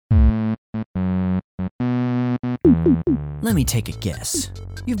Let me take a guess.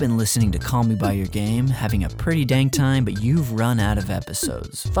 You've been listening to Call Me By Your Game, having a pretty dang time, but you've run out of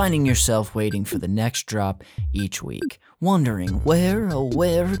episodes, finding yourself waiting for the next drop each week, wondering where, oh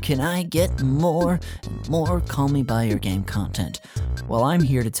where can I get more and more Call Me By Your Game content? Well, I'm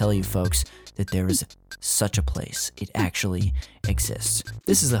here to tell you folks that there is such a place. It actually exists.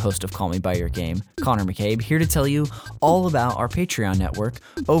 This is the host of Call Me By Your Game, Connor McCabe, here to tell you all about our Patreon network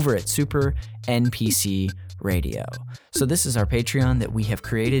over at Super NPC Radio. So this is our Patreon that we have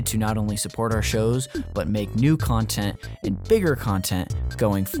created to not only support our shows, but make new content and bigger content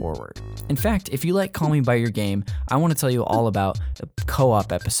going forward. In fact, if you like Call Me By Your Game, I want to tell you all about the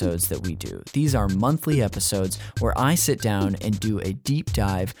co-op episodes that we do. These are monthly episodes where I sit down and do a deep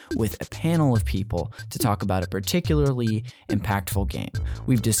dive with a panel of people to talk about a particularly impactful game.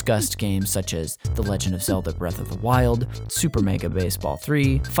 We've discussed games such as The Legend of Zelda Breath of the Wild, Super Mega Baseball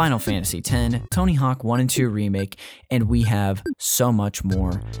 3, Final Fantasy X, Tony Hawk 1 and 2 Remake, and we have so much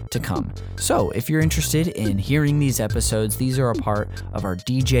more to come. So if you're interested in hearing these episodes, these are a part of our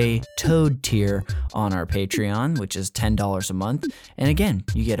DJ Toad tier on our Patreon, which is $10 a month. And again,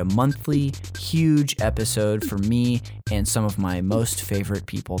 you get a monthly huge episode from me and some of my most favorite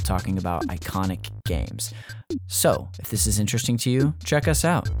people talking about iconic games. So if this is interesting to you, check us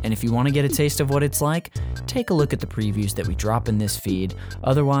out. And if you want to get a taste of what it's like, take a look at the previews that we drop in this feed.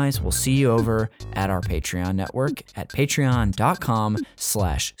 Otherwise, we'll see you over at our Patreon network at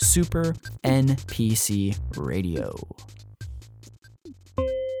patreon.com/Super NPC Radio.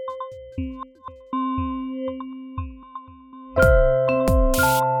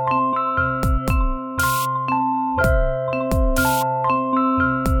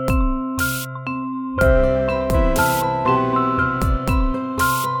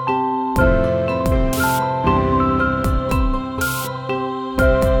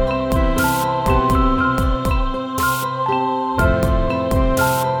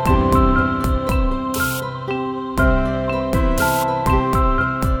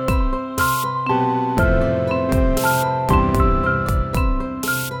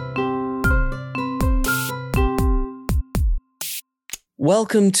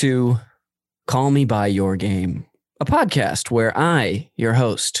 Welcome to Call Me By Your Game, a podcast where I, your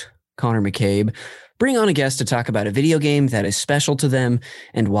host, Connor McCabe, bring on a guest to talk about a video game that is special to them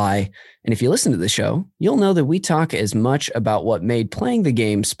and why. And if you listen to the show, you'll know that we talk as much about what made playing the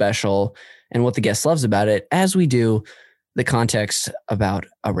game special and what the guest loves about it as we do the context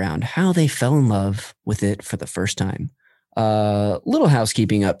around how they fell in love with it for the first time. Little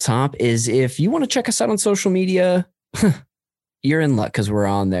housekeeping up top is if you want to check us out on social media, you're in luck because we're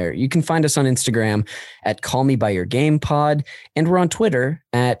on there. You can find us on Instagram at Call Me By Your Game Pod, and we're on Twitter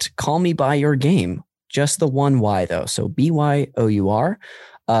at Call Me By Your Game. Just the one Y though, so BYOUR.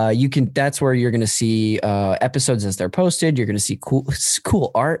 That's where you're going to see episodes as they're posted. You're going to see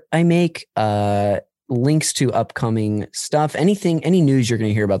cool art I make, links to upcoming stuff, any news you're going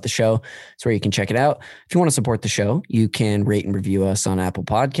to hear about the show. It's where you can check it out. If you want to support the show, you can rate and review us on Apple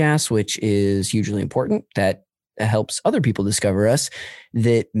Podcasts, which is hugely important. That helps other people discover us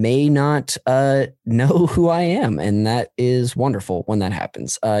that may not know who I am. And that is wonderful when that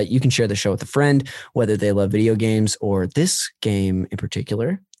happens. You can share the show with a friend, whether they love video games or this game in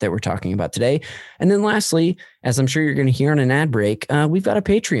particular that we're talking about today. And then lastly, as I'm sure you're going to hear on an ad break, we've got a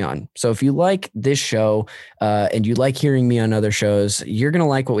Patreon. So if you like this show and you like hearing me on other shows, you're going to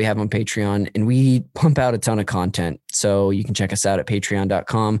like what we have on Patreon, and we pump out a ton of content. So you can check us out at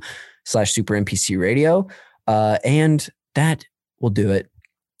patreon.com/Super NPC Radio. And that will do it.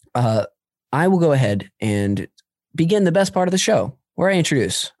 I will go ahead and begin the best part of the show, where I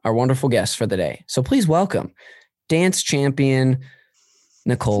introduce our wonderful guests for the day. So please welcome dance champion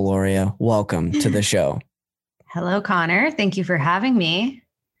Nicole Lauria. Welcome to the show. Hello, Connor. Thank you for having me.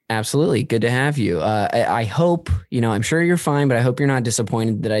 Absolutely. Good to have you. I hope, I'm sure you're fine, but I hope you're not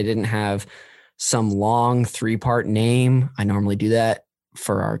disappointed that I didn't have some long 3-part name. I normally do that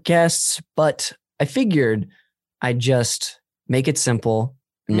for our guests, but I figured I'd just make it simple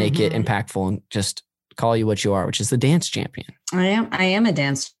and make it impactful and just call you what you are, which is the dance champion. I am a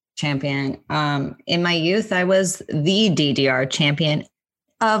dance champion. In my youth, I was the DDR champion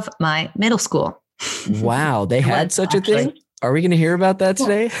of my middle school. Wow. They had such a thing? Are we going to hear about that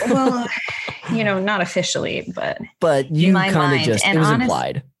today? Well, not officially, but you kind of just, it was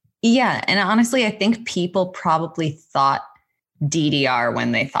implied. Yeah. And honestly, I think people probably thought DDR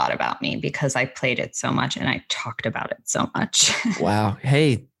when they thought about me because I played it so much and I talked about it so much. Wow.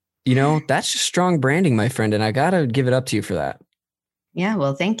 Hey, that's just strong branding, my friend. And I got to give it up to you for that. Yeah.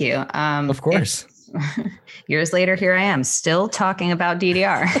 Well, thank you. Of course. years later, here I am still talking about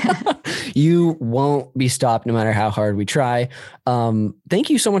DDR. You won't be stopped no matter how hard we try. Thank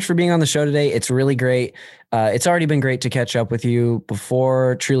you so much for being on the show today. It's really great. It's already been great to catch up with you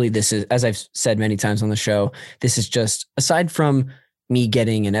before. Truly, this is, as I've said many times on the show, this is just, aside from me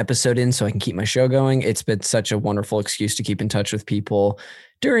getting an episode in so I can keep my show going, it's been such a wonderful excuse to keep in touch with people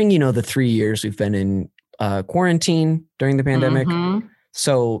during, the 3 years we've been in quarantine during the pandemic. Mm-hmm.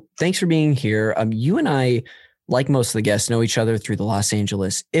 So thanks for being here. You and I, like most of the guests, know each other through the Los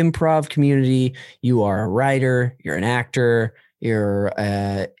Angeles improv community. You are a writer, you're an actor, you're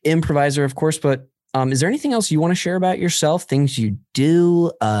an improviser, of course, but is there anything else you want to share about yourself, things you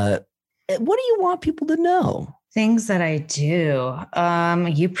do? What do you want people to know? Things that I do.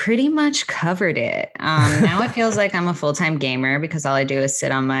 You pretty much covered it. Now it feels like I'm a full-time gamer because all I do is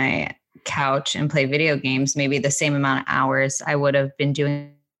sit on my couch and play video games, maybe the same amount of hours I would have been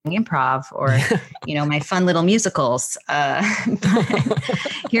doing improv or, my fun little musicals.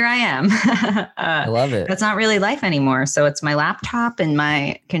 Here I am. I love it. That's not really life anymore. So it's my laptop and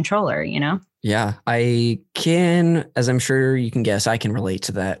my controller, Yeah, I can, as I'm sure you can guess, I can relate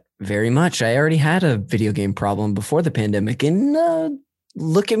to that very much. I already had a video game problem before the pandemic, and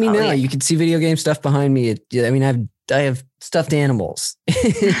look at me now. Yeah. You can see video game stuff behind me. I have stuffed animals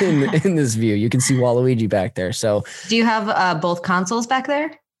in this view. You can see Waluigi back there. So, do you have both consoles back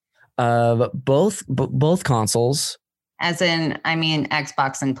there? Both consoles. As in, I mean,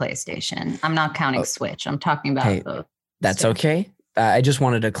 Xbox and PlayStation. I'm not counting Switch. I'm talking about both. That's okay. I just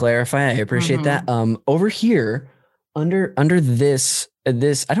wanted to clarify. I appreciate that. Over here, under this,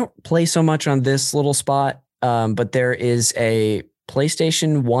 I don't play so much on this little spot, but there is a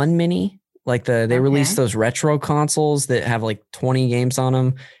PlayStation 1 Mini. Like they released those retro consoles that have like 20 games on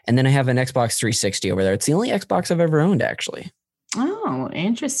them. And then I have an Xbox 360 over there. It's the only Xbox I've ever owned, actually. Oh,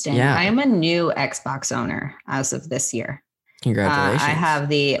 interesting. Yeah. I am a new Xbox owner as of this year. Congratulations. I have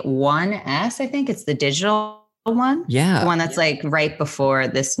the One S, I think it's the digital one. Yeah. The one that's like right before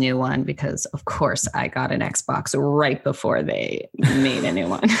this new one, because of course I got an Xbox right before they made a new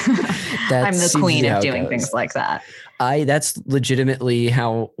one. I'm the queen of doing things like that. That's legitimately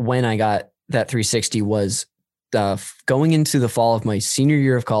how, when I got that 360 was going into the fall of my senior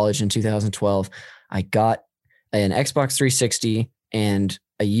year of college in 2012, I got an Xbox 360, and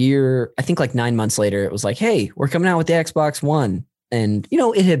a year, I think like 9 months later, it was like, hey, we're coming out with the Xbox One. And,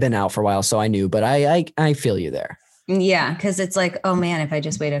 it had been out for a while, so I knew, but I feel you there. Yeah, because it's like, oh man, if I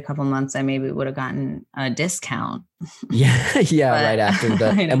just waited a couple months, I maybe would have gotten a discount. Yeah, right after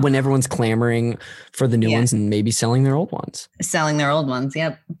and when everyone's clamoring for the new ones and maybe selling their old ones.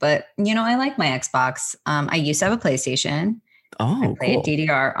 Yep. But, I like my Xbox. I used to have a PlayStation. Oh, I played cool.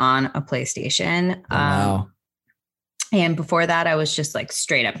 DDR on a PlayStation. Oh, wow. And before that, I was just like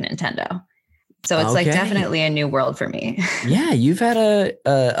straight up Nintendo. So it's like definitely a new world for me. Yeah, you've had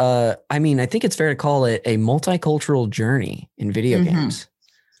I think it's fair to call it a multicultural journey in video games.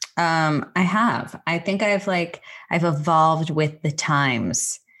 I have. I think I've evolved with the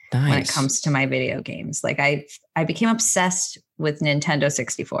times when it comes to my video games. Like I became obsessed with Nintendo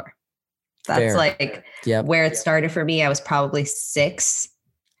 64. That's where it started for me. I was probably 6.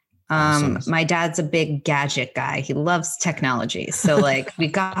 Awesome. My dad's a big gadget guy. He loves technology. So we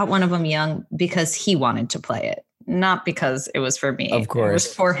got one of them young because he wanted to play it, not because it was for me. Of course. It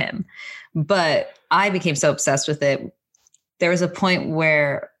was for him. But I became so obsessed with it. There was a point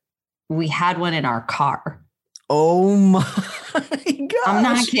where we had one in our car. Oh my gosh. I'm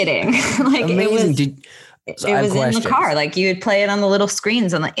not kidding. Amazing. It was in the car. Like you would play it on the little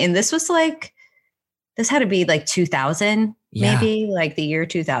screens. And this was this had to be 2000. Maybe the year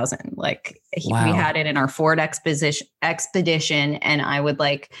 2000, we had it in our Ford Expedition, and I would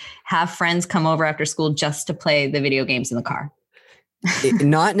have friends come over after school just to play the video games in the car.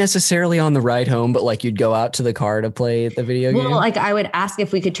 Not necessarily on the ride home, but you'd go out to the car to play the video game. Well, I would ask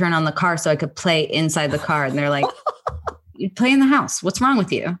if we could turn on the car so I could play inside the car, and they're like, "You'd play in the house. What's wrong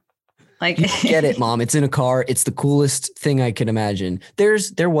with you?" You get it, Mom. It's in a car. It's the coolest thing I could imagine.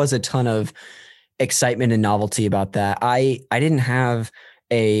 There was a ton of excitement and novelty about that. I didn't have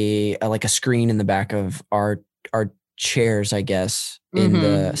a screen in the back of our chairs, I guess, in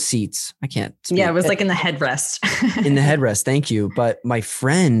the seats. I can't speak. Yeah, it was in the headrest. In the headrest, thank you. But my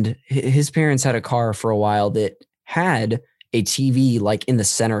friend, his parents had a car for a while that had a TV in the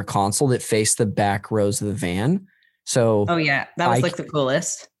center console that faced the back rows of the van. So that was the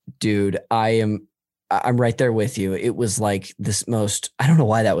coolest. Dude, I'm right there with you. It was this I don't know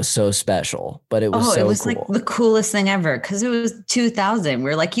why that was so special, but it was so cool. The coolest thing ever because it was 2000.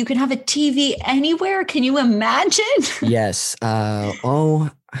 We're you can have a TV anywhere. Can you imagine? Yes. How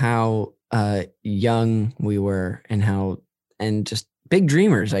young we were and just big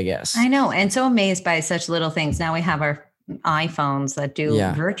dreamers, I guess. I know. And so amazed by such little things. Now we have our iPhones that do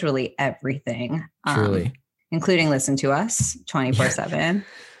virtually everything. Truly. Including listen to us 24/7.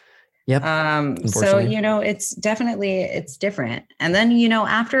 Yep. So, it's different. And then,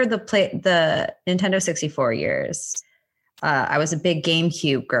 after the Nintendo 64 years, I was a big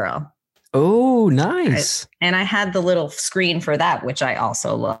GameCube girl. Oh, nice. And I had the little screen for that, which I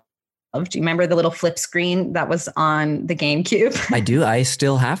also loved. Do you remember the little flip screen that was on the GameCube? I do. I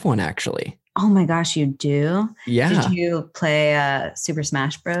still have one, actually. Oh my gosh, you do? Yeah. Did you play Super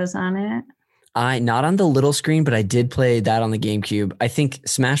Smash Bros. On it? Not on the little screen, but I did play that on the GameCube. I think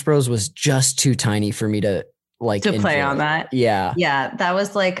Smash Bros was just too tiny for me to play on that. Yeah. Yeah. That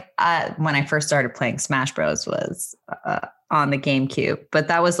was when I first started playing Smash Bros was on the GameCube, but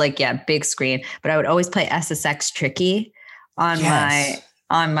that was big screen, but I would always play SSX Tricky on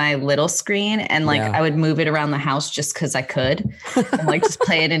my little screen. And I would move it around the house just cause I could and just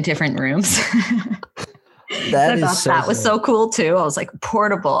play it in different rooms. That was so cool too. I was like,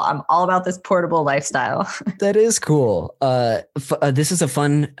 portable. I'm all about this portable lifestyle. That is cool. This is a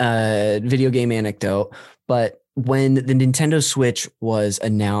fun video game anecdote, but when the Nintendo Switch was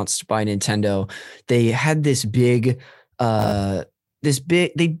announced by Nintendo, they had they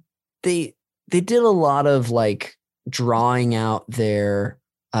did a lot of drawing out their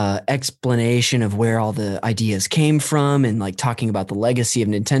explanation of where all the ideas came from and talking about the legacy of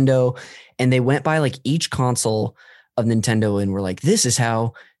Nintendo. And they went by each console of Nintendo and were like, this is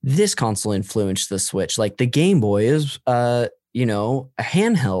how this console influenced the Switch. The Game Boy is, a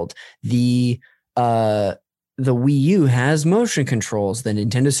handheld. The Wii U has motion controls. The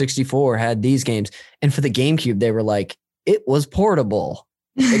Nintendo 64 had these games. And for the GameCube, they were like, it was portable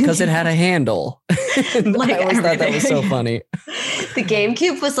because it had a handle. I always thought that was so funny. The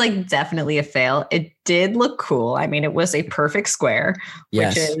GameCube was definitely a fail. It did look cool. I mean, it was a perfect square,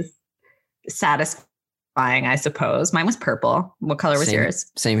 which is satisfying, I suppose. Mine was purple. What color was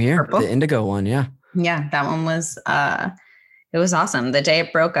yours? Same here. Purple? The indigo one. Yeah. Yeah. That one was, it was awesome. The day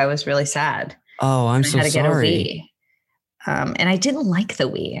it broke, I was really sad. Oh, I'm so sorry. I had to get a Wii. And I didn't like the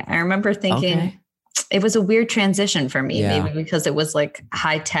Wii. I remember thinking it was a weird transition for me, maybe because it was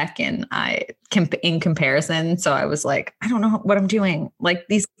high tech and in comparison. So I was like, I don't know what I'm doing.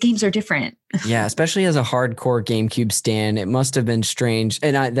 These games are different. Yeah. Especially as a hardcore GameCube stan, it must've been strange.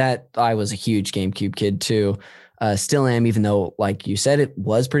 And I was a huge GameCube kid too. Still am, even though, like you said, it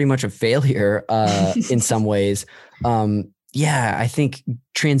was pretty much a failure in some ways. I think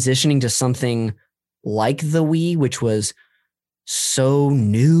transitioning to something like the Wii, which was so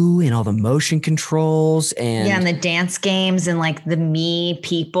new in all the motion controls and the dance games and the me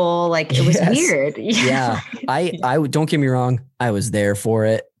people, it was weird. I don't get me wrong, I was there for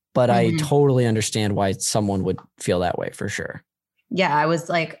it, but I totally understand why someone would feel that way for sure. I was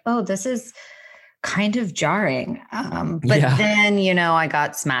like, oh, this is kind of jarring. Then I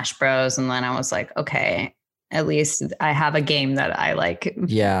got Smash Bros, and then I was like, okay, at least I have a game that I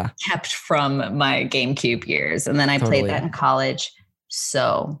kept from my GameCube years. And then I played that in college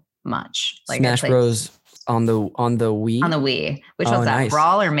so much. Smash Bros on the Wii? On the Wii. Which was that? Nice.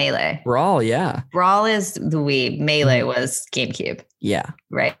 Brawl or Melee? Brawl, yeah. Brawl is the Wii. Melee was GameCube. Yeah.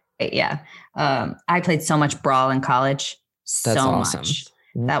 Right. Yeah. I played so much Brawl in college. That's awesome. Much.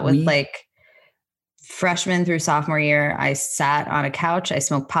 That was freshman through sophomore year. I sat on a couch, I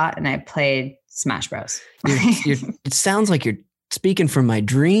smoked pot, and I played Smash Bros. It sounds like you're speaking from my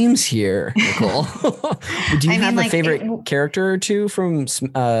dreams here, Nicole. Do you have a favorite character or two from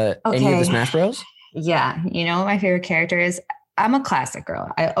any of the Smash Bros? Yeah. What my favorite character is? I'm a classic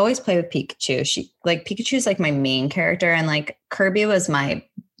girl. I always play with Pikachu. Pikachu's my main character, and Kirby was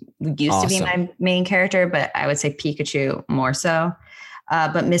used to be my main character, but I would say Pikachu more so.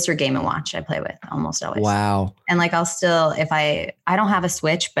 But Mr. Game & Watch I play with almost always. Wow. And I'll still, if I don't have a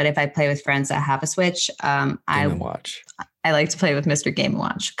Switch, but if I play with friends that have a Switch, I like to play with Mr. Game &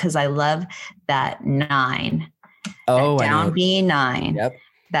 Watch because I love that 9. Oh, that down B 9. Yep.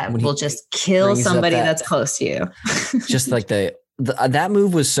 That will just kill somebody that's close to you. Just that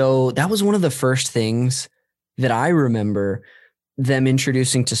move was that was one of the first things that I remember them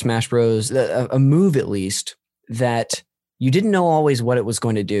introducing to Smash Bros. A move at least that you didn't know always what it was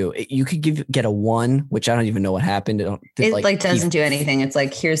going to do. You could get a 1, which I don't even know what happened. It doesn't do anything. It's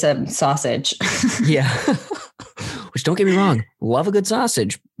here's a sausage. Yeah. Which, don't get me wrong, love a good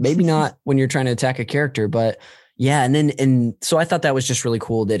sausage. Maybe not when you're trying to attack a character, but yeah. And so I thought that was just really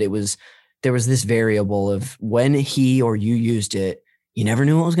cool that there was this variable of when he or you used it, you never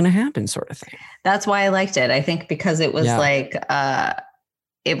knew what was going to happen, sort of thing. That's why I liked it. I think because it was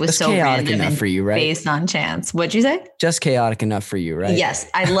it was just so chaotic random enough and for you, right? based on chance. What'd you say? Just chaotic enough for you, right? Yes.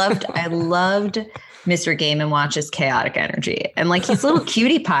 I loved Mr. Game and Watch's chaotic energy. And like he's a little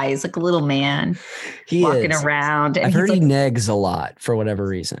cutie pie. He's like a little man walking around. And I've heard like, he negs a lot for whatever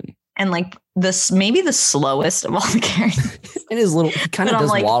reason. And like maybe the slowest of all the characters. And he kind of does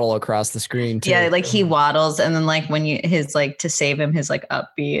like, waddle across the screen too. Yeah, like he waddles, and then like when his like to save him, his like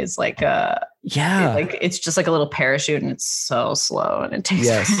up B is like like it's just like a little parachute, and it's so slow, and it takes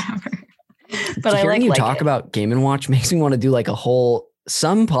forever. But I like you talk about Game and Watch makes me want to do like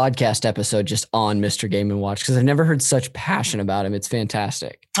some podcast episode just on Mr. Game and Watch, because I've never heard such passion about him. It's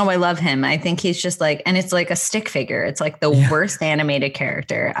fantastic. Oh, I love him. I think he's just like, and it's like a stick figure. It's like the worst animated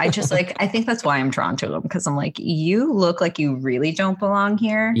character. I just like, I think that's why I'm drawn to him, because I'm like, you look like you really don't belong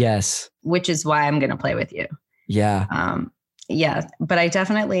here. Yes. Which is why I'm going to play with you. Yeah. Yeah. But I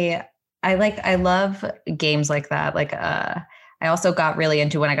love games like that. Like, I also got really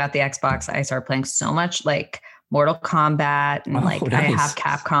into when I got the Xbox, I started playing so much like Mortal Kombat and nice. I have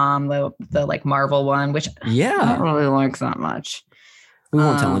Capcom, the like Marvel one, which I don't really like that much. We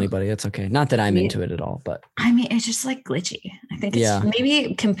won't tell anybody. It's okay. Not that I'm into it at all, but I mean, it's just like glitchy. I think it's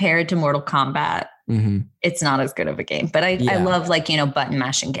maybe compared to Mortal Kombat, it's not as good of a game, but I love like, button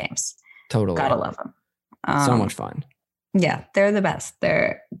mashing games. Totally. Gotta love them. So much fun. Yeah. They're the best.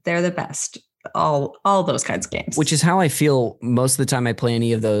 They're the best. All those kinds of games, which is how I feel most of the time I play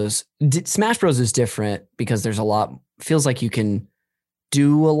any of those. Smash Bros is different because there's feels like you can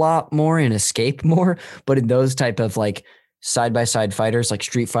do a lot more and escape more, but in those type of like side-by-side fighters like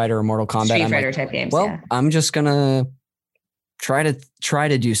Street Fighter or Mortal Kombat, type games, I'm just gonna try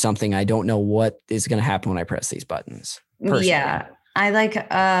to do something. I don't know what is gonna happen when I press these buttons. Personally. Yeah, I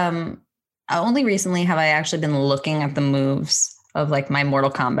like only recently have I actually been looking at the moves of like my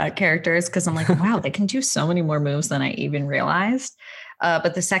Mortal Kombat characters, because I'm like, wow, they can do so many more moves than I even realized.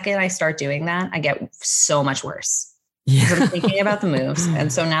 But the second I start doing that, I get so much worse. Because I'm thinking about the moves.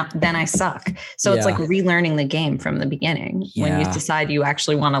 And so then I suck. So it's like relearning the game from the beginning when you decide you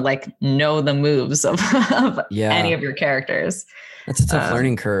actually want to like know the moves of any of your characters. That's a tough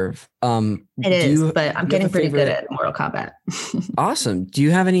learning curve. It is, but I'm getting pretty good at Mortal Kombat. Awesome. Do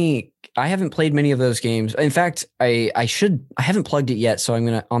you have any? I haven't played many of those games. In fact, I haven't plugged it yet. So I'm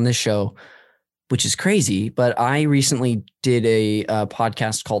going to, on this show, which is crazy, but I recently did a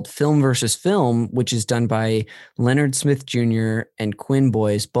podcast called Film versus Film, which is done by Leonard Smith Jr. and Quinn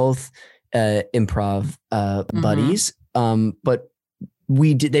Boys, both improv buddies. But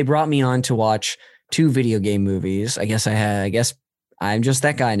they brought me on to watch 2 video game movies. I guess I'm just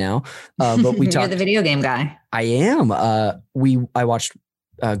that guy now. But we talked. You're the video game guy. I am. I watched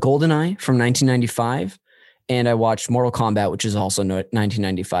GoldenEye from 1995, and I watched Mortal Kombat, which is also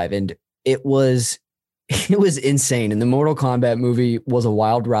 1995, and it was insane. And the Mortal Kombat movie was a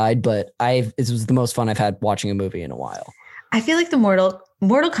wild ride, but it was the most fun I've had watching a movie in a while. I feel like the Mortal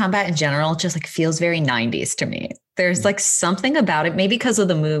Kombat in general just like feels very 90s to me. There's like something about it, maybe because of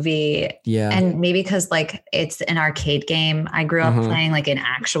the movie. Yeah. And maybe because like it's an arcade game. I grew up playing like an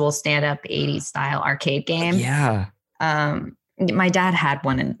actual stand-up 80s style arcade game. Yeah. My dad had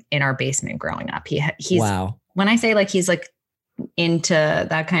one in our basement growing up. He's wow. When I say like he's like into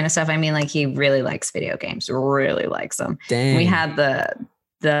that kind of stuff, I mean like he really likes video games, really likes them. Dang. We had the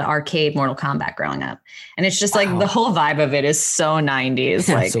arcade Mortal Kombat growing up, and it's just like the whole vibe of it is so 90s.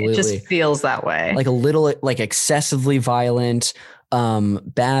 Like Absolutely. It just feels that way. Like a little like excessively violent,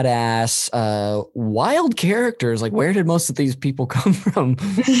 badass, wild characters. Like where did most of these people come from?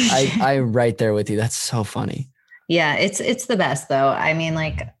 I'm right there with you. That's so funny. Yeah, it's the best though. I mean,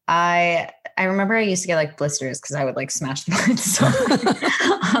 like I remember I used to get like blisters because I would like smash the buttons so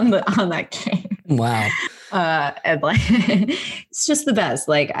on that game. Wow. And like it's just the best.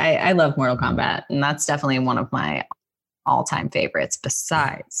 Like I love Mortal Kombat, and that's definitely one of my all-time favorites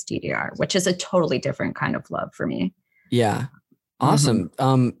besides DDR, which is a totally different kind of love for me. Yeah. Awesome.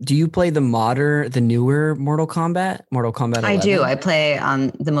 Do you play the newer Mortal Kombat 11? I do. I play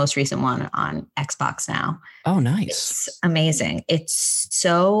on the most recent one on Xbox now. Oh, nice. It's amazing. It's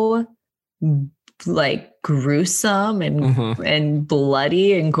so like gruesome and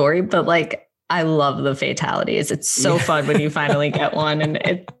bloody and gory, but like I love the fatalities. It's so fun when you finally get one,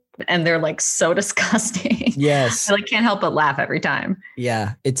 and they're like so disgusting. Yes. I like can't help but laugh every time.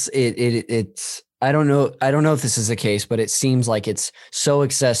 Yeah. It's I don't know if this is the case, but it seems like it's so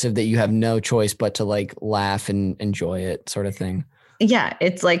excessive that you have no choice but to like laugh and enjoy it, sort of thing. Yeah,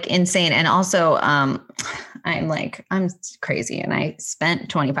 it's like insane. And also, I'm crazy, and I spent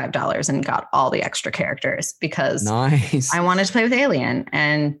 $25 and got all the extra characters because nice. I wanted to play with Alien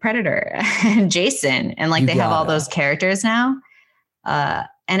and Predator and Jason, and like they have all those characters now.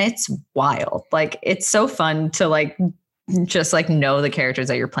 And it's wild. Like, it's so fun to like just like know the characters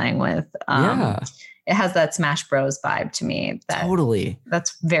that you're playing with. It has that Smash Bros vibe to me.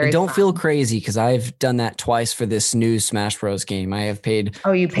 That's very and don't fun. feel crazy because I've done that twice for this new Smash Bros game. I have paid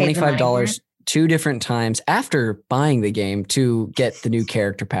you paid $25 2 different times after buying the game to get the new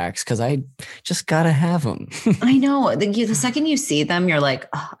character packs because I just gotta have them. I know. The second you see them, you're like,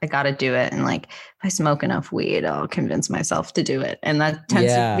 oh, I gotta do it. And like, if I smoke enough weed, I'll convince myself to do it. And that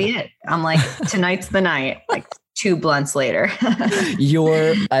tends to be it. I'm like, tonight's the night. Like 2 blunts later.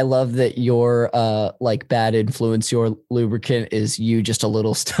 I love that your like bad influence, your lubricant is you just a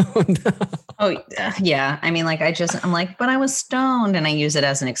little stoned. Oh yeah. I mean, like I'm like, but I was stoned, and I use it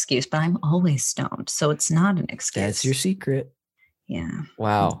as an excuse, but I'm always stoned. So it's not an excuse. That's your secret. Yeah.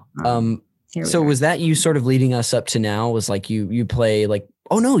 Wow. So was that you sort of leading us up to now? Was like you play like,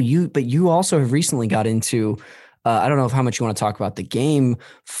 oh no, but you also have recently got into I don't know how much you want to talk about the game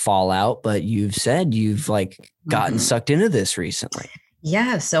Fallout, but you've said you've like gotten sucked into this recently.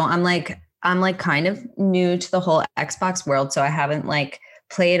 Yeah. So I'm like kind of new to the whole Xbox world. So I haven't like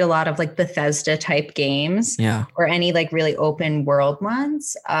played a lot of like Bethesda type games or any like really open world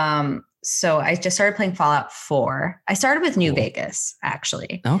ones. So I just started playing Fallout 4. I started with New Vegas,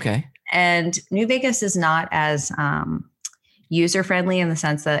 actually. Okay. And New Vegas is not as user-friendly in the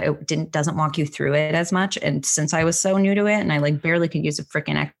sense that it doesn't walk you through it as much. And since I was so new to it and I like barely could use a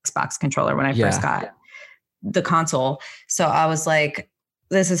freaking Xbox controller when I first got the console. So I was like,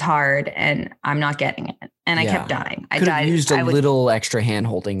 this is hard and I'm not getting it. And I kept dying. I died. Used a little extra hand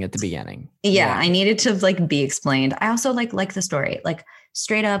holding at the beginning. Yeah. I needed to like be explained. I also like the story, like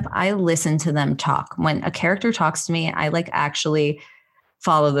straight up. I listen to them talk. When a character talks to me, I like actually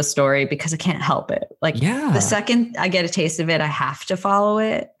follow the story because I can't help it. Like the second I get a taste of it, I have to follow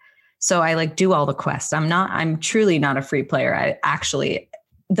it. So I like do all the quests. I'm truly not a free player. I actually,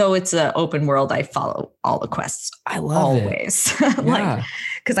 though it's an open world, I follow all the quests. I love always. Like,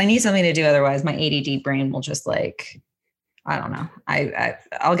 cause I need something to do. Otherwise my ADD brain will just like, I don't know.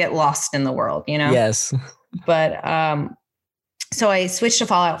 I'll get lost in the world, you know? Yes. But, so I switched to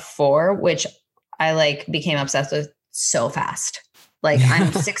Fallout 4, which I like became obsessed with so fast. Like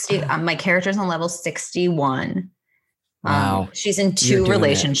I'm 60, my character's on level 61. Wow. She's in 2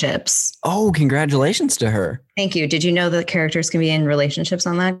 relationships. Oh, congratulations to her. Thank you. Did you know that characters can be in relationships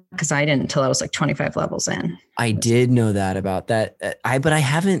on that? Because I didn't until I was like 25 levels in. I did know that about that. But I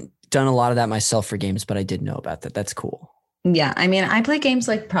haven't done a lot of that myself for games, but I did know about that. That's cool. Yeah. I mean, I play games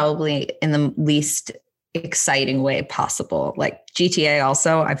like probably in the least exciting way possible. Like GTA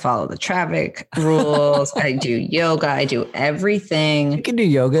also, I follow the traffic rules. I do yoga. I do everything. You can do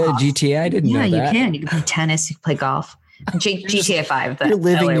yoga at GTA. I didn't know that. Yeah, you can. You can play tennis. You can play golf. GTA 5. You're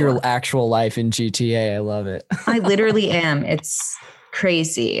living your actual life in GTA. I love it. I literally am. It's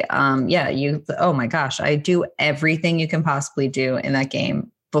crazy. Oh my gosh. I do everything you can possibly do in that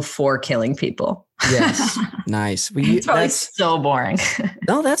game before killing people. Yes. Nice. That's so boring.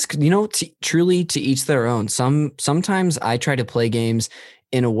 No, that's, truly to each their own. Sometimes I try to play games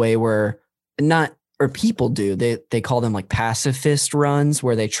in a way where people do. They call them like pacifist runs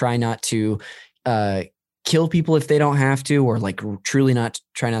where they try not to kill people if they don't have to, or like truly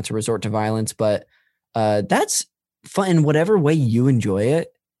try not to resort to violence. But that's fun in whatever way you enjoy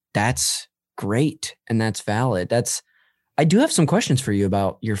it. That's great. And that's valid. I do have some questions for you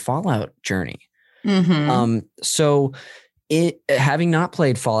about your Fallout journey. Mm-hmm. So having not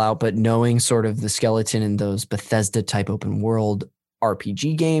played Fallout, but knowing sort of the skeleton in those Bethesda type open world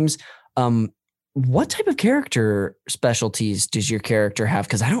RPG games, what type of character specialties does your character have?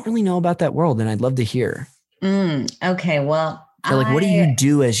 Because I don't really know about that world and I'd love to hear. Okay. Well, what do you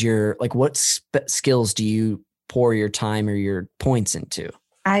do as what skills do you pour your time or your points into?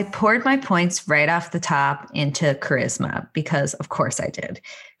 I poured my points right off the top into charisma because of course I did.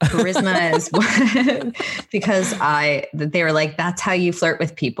 Charisma is because they were like, that's how you flirt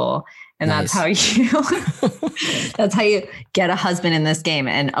with people. And nice. That's how you get a husband in this game.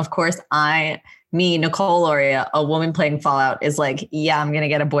 And of course Nicole Loria, a woman playing Fallout, is like, yeah, I'm going to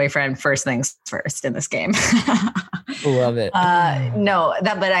get a boyfriend first things first in this game. Love it. But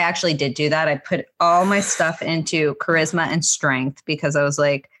I actually did do that. I put all my stuff into charisma and strength because I was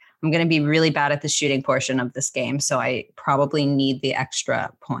like, I'm going to be really bad at the shooting portion of this game. So I probably need the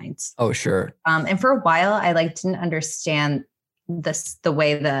extra points. Oh, sure. And for a while, I didn't understand the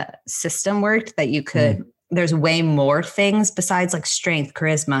way the system worked, that you could, there's way more things besides like strength,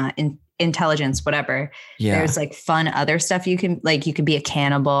 charisma, and intelligence, whatever. Yeah. There's like fun other stuff. You can be a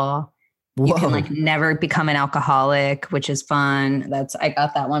cannibal. Whoa. You can never become an alcoholic, which is fun. I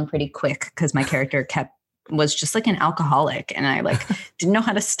got that one pretty quick because my character kept was just like an alcoholic, and I like didn't know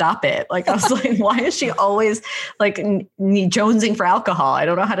how to stop it. Like I was like, why is she always like jonesing for alcohol? I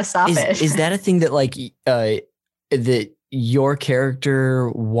don't know how to stop it. Is that a thing that like that your character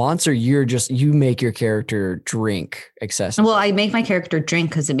wants, or you make your character drink excessively? Well, I make my character drink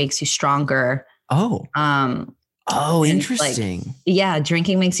because it makes you stronger. Oh, interesting. Like, yeah,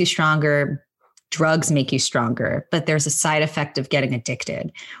 drinking makes you stronger. Drugs make you stronger, but there's a side effect of getting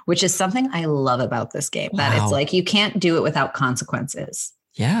addicted, which is something I love about this game. That it's like you can't do it without consequences.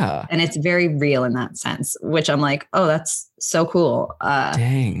 Yeah, and it's very real in that sense, which I'm like, oh, that's so cool.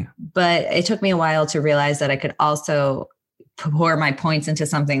 Dang. But it took me a while to realize that I could also pour my points into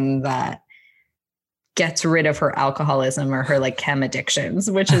something that gets rid of her alcoholism or her like chem addictions,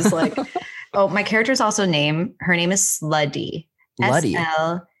 which is like, oh, my character's also her name is Sluddy. Sluddy.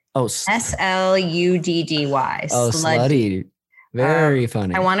 Sluddy. Oh, Sluddy. Very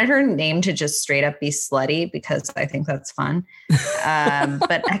funny. I wanted her name to just straight up be Slutty because I think that's fun.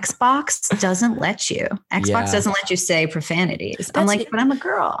 But Xbox doesn't let you. Doesn't let you say profanities. I'm like, but I'm a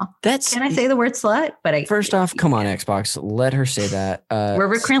girl. Can I say the word slut? But first off, come on, Xbox, let her say that.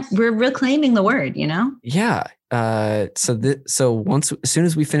 We're reclaiming the word, you know? Yeah. So as soon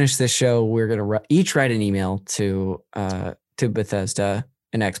as we finish this show, we're gonna each write an email to Bethesda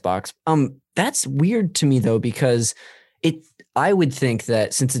and Xbox. That's weird to me though, because I would think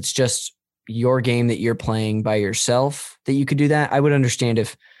that since it's just your game that you're playing by yourself, that you could do that. I would understand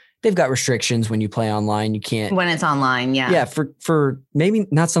if they've got restrictions when you play online. You can't when it's online. Yeah. Yeah. For maybe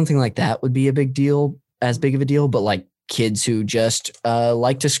not something like that would be as big of a deal, but like kids who just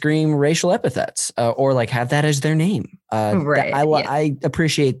like to scream racial epithets or like have that as their name. Right. I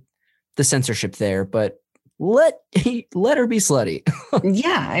appreciate the censorship there, but let her be slutty.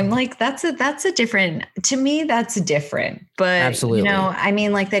 Yeah, I'm like, that's a different, to me, that's different. But absolutely, I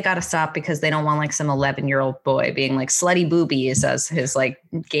mean, like they got to stop because they don't want like some 11-year-old boy being like slutty boobies as his like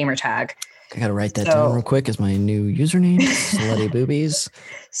gamer tag. I got to write that down real quick as my new username, slutty boobies.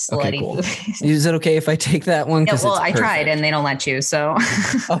 Slutty boobies. Is it okay if I take that one? Yeah, well, I tried and they don't let you. So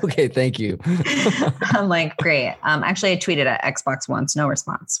okay, thank you. I'm like, great. Actually, I tweeted at Xbox once, no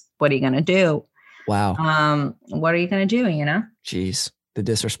response. What are you going to do? Wow. What are you going to do? Jeez, the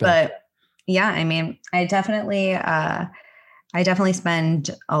disrespect. But yeah, I mean, I definitely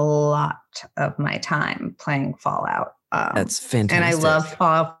spend a lot of my time playing Fallout. That's fantastic. And I love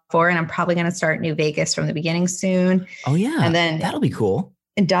Fallout 4, and I'm probably going to start New Vegas from the beginning soon. Oh yeah. And then that'll be cool.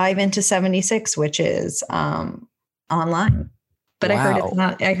 And dive into 76, which is online. But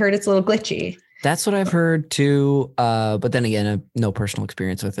wow. I heard it's a little glitchy. That's what I've heard too. But then again, I have no personal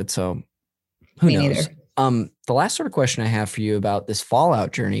experience with it. So who knows? Neither. The last sort of question I have for you about this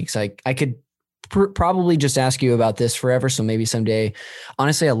Fallout journey, because I could probably just ask you about this forever. So maybe someday,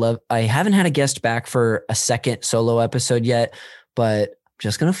 honestly, I haven't had a guest back for a second solo episode yet, but I'm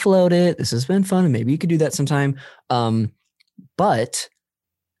just going to float it. This has been fun. And maybe you could do that sometime. But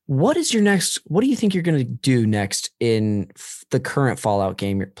what do you think you're going to do next in the current Fallout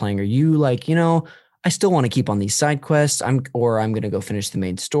game you're playing? Are you like, I still want to keep on these side quests. I'm going to go finish the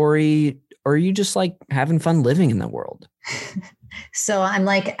main story. Or are you just like having fun living in the world? So I'm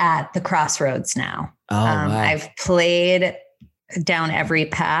like at the crossroads now. Oh, wow. I've played down every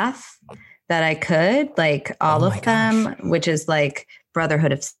path that I could, like all of them, which is like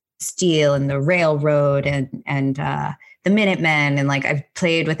Brotherhood of Steel and the Railroad and the Minutemen. And like I've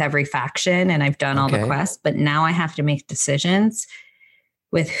played with every faction and I've done all the quests, but now I have to make decisions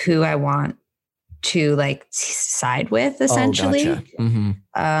with who I want to like side with, essentially. Oh, gotcha.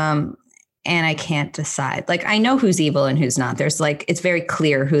 Mm-hmm. And I can't decide. Like, I know who's evil and who's not. There's like, it's very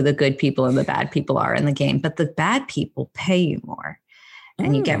clear who the good people and the bad people are in the game, but the bad people pay you more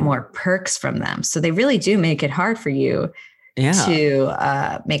and you get more perks from them. So they really do make it hard for you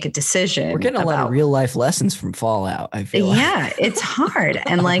to make a decision. We're getting a lot of real life lessons from Fallout, I feel like. Yeah, it's hard.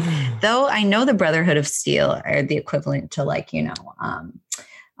 And like, though I know the Brotherhood of Steel are the equivalent to like,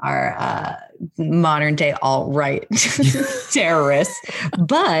 our modern day alt-right terrorists,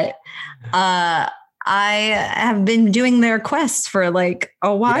 but I have been doing their quests for like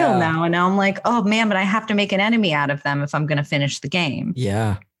a while now. And now I'm like, oh man, but I have to make an enemy out of them if I'm going to finish the game.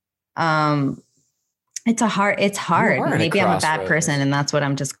 Yeah. It's hard. Maybe I'm a bad person and that's what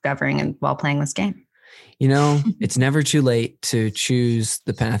I'm discovering while playing this game. It's never too late to choose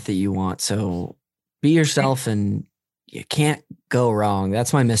the path that you want. So be yourself and you can't go wrong.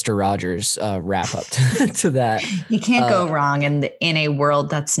 That's my Mr. Rogers wrap up to that. You can't go wrong in a world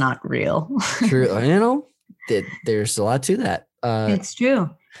that's not real. True. There's a lot to that. It's true.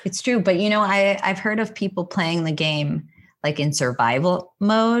 But I've heard of people playing the game like in survival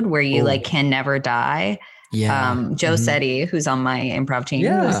mode where you like can never die. Yeah. Joe Setti, who's on my improv team,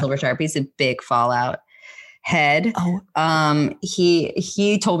 the Silver Sharp, he's a big Fallout head.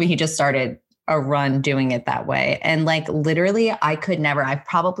 He told me he just started a run doing it that way. And like literally I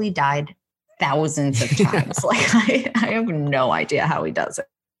probably died thousands of times. Like I have no idea how he does it.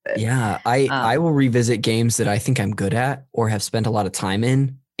 Yeah. I will revisit games that I think I'm good at or have spent a lot of time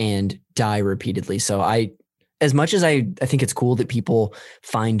in and die repeatedly. So as much as I think it's cool that people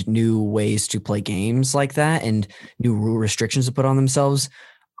find new ways to play games like that and new rule restrictions to put on themselves,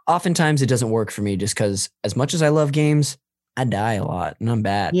 oftentimes it doesn't work for me just because as much as I love games, I die a lot and I'm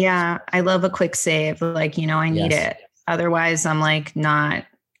bad. Yeah. I love a quick save. Like, I need it. Otherwise I'm like not.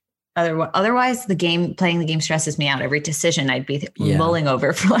 Otherwise playing the game stresses me out. Every decision I'd be mulling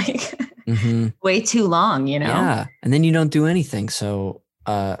over for like way too long, Yeah. And then you don't do anything. So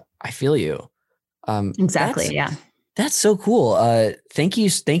I feel you. Exactly. That's so cool. Thank you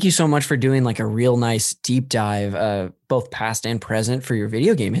so much for doing like a real nice deep dive, both past and present for your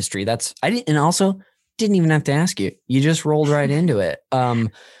video game history. And also didn't even have to ask you. You just rolled right into it. I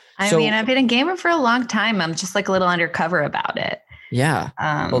mean, I've been a gamer for a long time. I'm just like a little undercover about it. Yeah.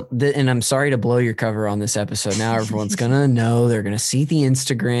 And I'm sorry to blow your cover on this episode. Now everyone's going to know. They're going to see the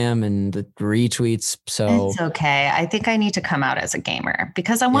Instagram and the retweets. So it's okay. I think I need to come out as a gamer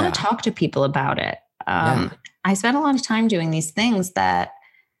because I want to talk to people about it. I spend a lot of time doing these things that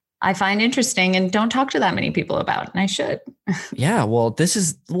I find interesting and don't talk to that many people about. And I should. Yeah. Well,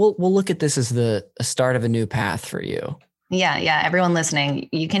 we'll look at this as the start of a new path for you. Yeah. Everyone listening,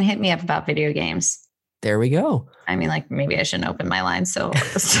 you can hit me up about video games. There we go. I mean, like maybe I shouldn't open my line. So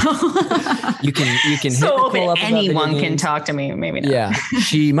you can hit open. Anyone can talk to me. Maybe not. Yeah,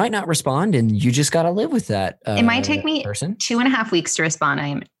 she might not respond, and you just got to live with that. It might take me 2.5 weeks to respond.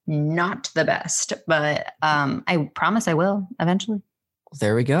 I'm not the best, but I promise I will eventually.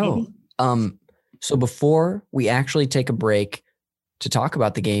 There we go. Maybe. So before we actually take a break to talk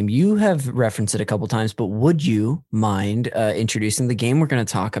about the game, you have referenced it a couple times, but would you mind introducing the game we're going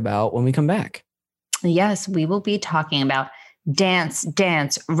to talk about when we come back? Yes, we will be talking about Dance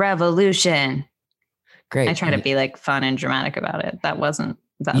Dance Revolution. Great. I try to be like fun and dramatic about it. That wasn't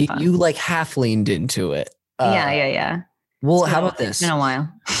that fun. You like half leaned into it. Yeah. Well, how about this? It's been a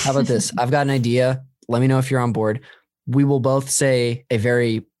while. How about this? I've got an idea. Let me know if you're on board. We will both say a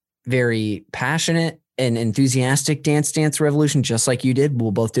very, very passionate and enthusiastic Dance Dance Revolution, just like you did.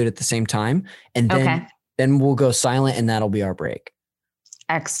 We'll both do it at the same time. And then we'll go silent and that'll be our break.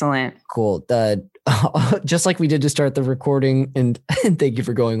 Excellent. Cool. Just like we did to start the recording, and thank you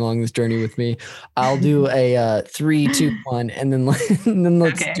for going along this journey with me. I'll do a 3, 2, 1, and then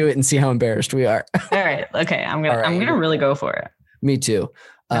let's do it and see how embarrassed we are. All right. Okay. I'm gonna really go for it. Me too.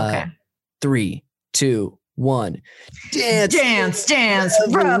 Okay. 3, 2, 1. Dance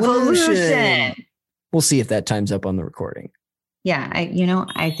Revolution. We'll see if that time's up on the recording. Yeah.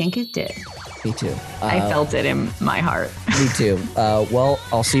 I think it did. Me too. I felt it in my heart. Me too. Well,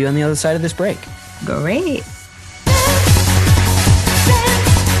 I'll see you on the other side of this break. Great.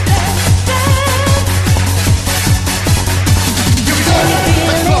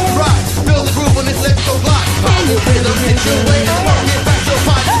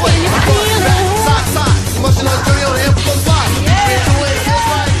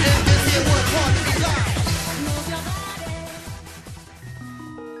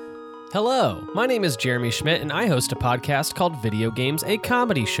 Hello, my name is Jeremy Schmidt, and I host a podcast called Video Games, a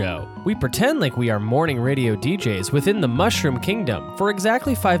Comedy Show. We pretend like we are morning radio DJs within the Mushroom Kingdom for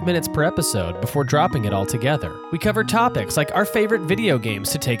exactly 5 minutes per episode before dropping it all together. We cover topics like our favorite video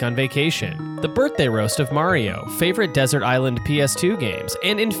games to take on vacation, the birthday roast of Mario, favorite Desert Island PS2 games,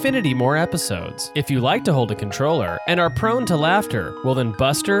 and infinity more episodes. If you like to hold a controller and are prone to laughter, well then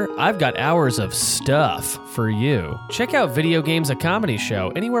Buster, I've got hours of stuff for you. Check out Video Games, a Comedy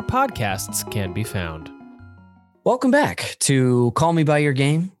Show anywhere podcasts can be found. Welcome back to Call Me By Your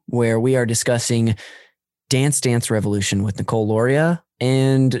Game, where we are discussing Dance Dance Revolution with Nicole Loria.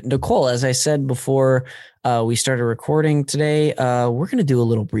 And Nicole, as I said before we started recording today, we're going to do a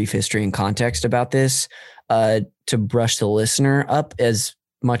little brief history and context about this to brush the listener up as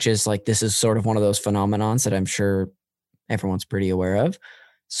much as like this is sort of one of those phenomenons that I'm sure everyone's pretty aware of.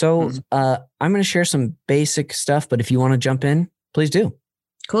 So I'm going to share some basic stuff, but if you want to jump in, please do.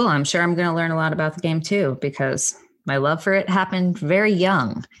 Cool. I'm sure I'm going to learn a lot about the game too, because my love for it happened very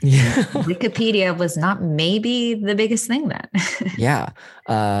young. Yeah. Wikipedia was not maybe the biggest thing then. Yeah.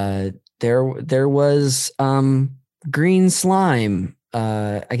 There was green slime.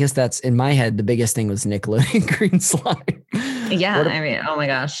 I guess that's in my head. The biggest thing was Nickelodeon green slime. Yeah. Oh my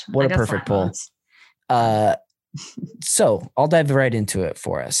gosh. What a perfect pull. So I'll dive right into it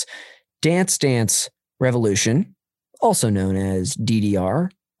for us. Dance Dance Revolution, also known as DDR,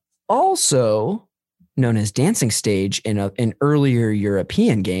 also known as Dancing Stage in earlier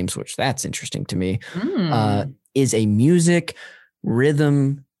European games, which that's interesting to me, is a music,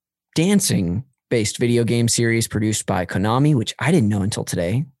 rhythm, dancing based video game series produced by Konami, which I didn't know until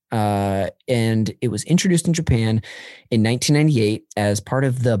today. And it was introduced in Japan in 1998 as part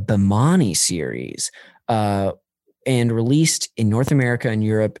of the Bemani series, and released in North America and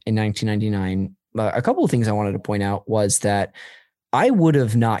Europe in 1999. A couple of things I wanted to point out was that I would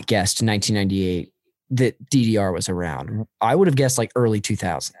have not guessed in 1998 that DDR was around. I would have guessed like early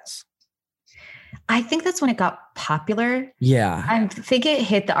 2000s. I think that's when it got popular. Yeah. I think it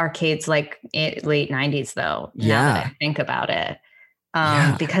hit the arcades like late 90s though. Yeah. Now that I think about it.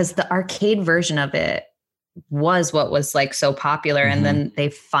 Because the arcade version of it was what was like so popular. And then they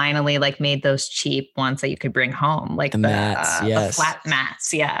finally like made those cheap ones that you could bring home. Like the mats, the flat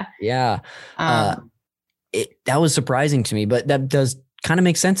mats. Yeah. Yeah. That was surprising to me, but that does kind of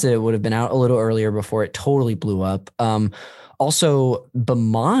make sense that it would have been out a little earlier before it totally blew up. Also,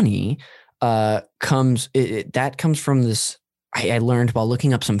 Bemani comes from this. I learned while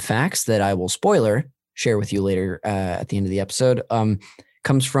looking up some facts that I will share with you later at the end of the episode.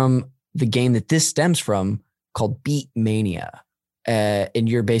 Comes from the game that this stems from, called Beat Mania, and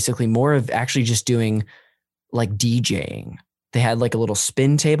you're basically more of actually just doing like DJing. They had like a little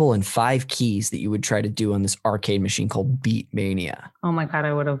spin table and 5 keys that you would try to do on this arcade machine called Beat Mania. Oh my God,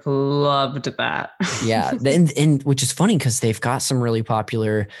 I would have loved that. Yeah. And which is funny because they've got some really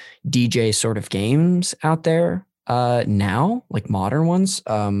popular DJ sort of games out there now, like modern ones.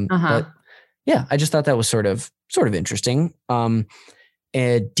 But yeah, I just thought that was sort of interesting.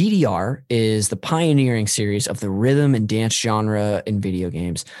 DDR is the pioneering series of the rhythm and dance genre in video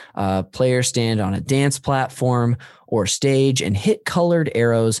games. Players stand on a dance platform or stage and hit colored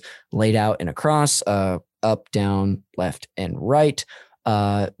arrows laid out in a cross, up, down, left, and right,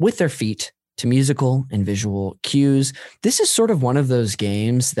 with their feet to musical and visual cues. This is sort of one of those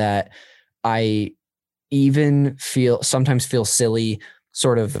games that I even sometimes feel silly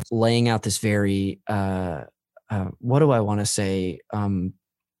sort of laying out this very, what do I want to say? I don't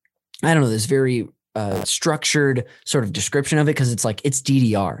know, this very structured sort of description of it, because it's like, it's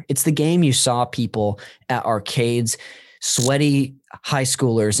DDR. It's the game you saw people at arcades, sweaty high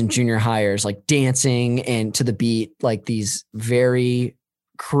schoolers and junior hires, like dancing and to the beat, like these very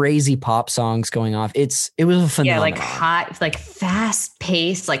crazy pop songs going off. It was a phenomenon. Yeah, like hot, like fast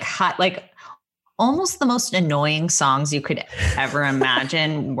paced, like hot, like almost the most annoying songs you could ever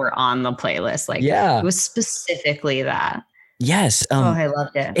imagine were on the playlist. Like, it was specifically that. Yes. I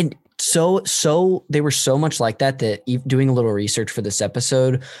loved it. And so they were so much like that doing a little research for this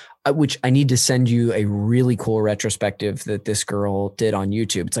episode, which I need to send you a really cool retrospective that this girl did on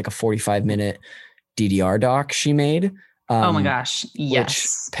YouTube. It's like a 45-minute DDR doc she made. Oh my gosh.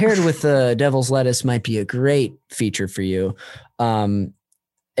 Yes. Which paired with the Devil's Lettuce might be a great feature for you.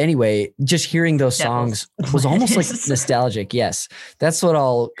 Anyway, just hearing those songs was almost like nostalgic. Yes. That's what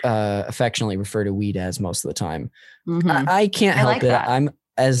I'll affectionately refer to weed as most of the time. I can't help it. That. I'm,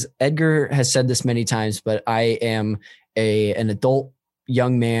 as Edgar has said this many times, but I am an adult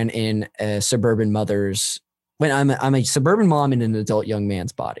young man in a suburban mother's. When I'm a suburban mom in an adult young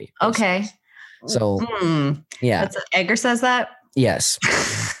man's body. Okay. So yeah, Edgar says that. Yes.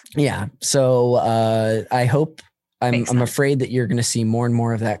 Yeah. So I hope. I'm afraid that you're going to see more and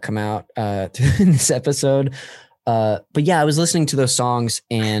more of that come out in this episode. But yeah, I was listening to those songs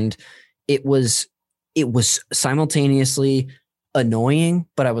and it was simultaneously annoying,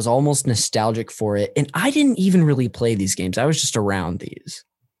 but I was almost nostalgic for it. And I didn't even really play these games. I was just around these.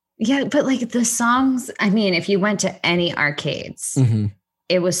 Yeah. But like the songs, I mean, if you went to any arcades,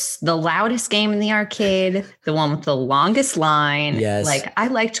 it was the loudest game in the arcade, the one with the longest line. Yes. Like I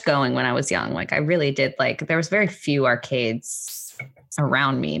liked going when I was young. Like I really did. Like there was very few arcades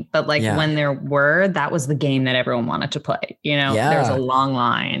around me, but like when there were, that was the game that everyone wanted to play. You know, there was a long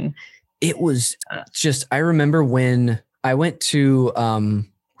line. It was just, I remember when I went to,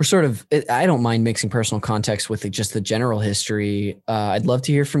 I don't mind mixing personal context with just the general history. I'd love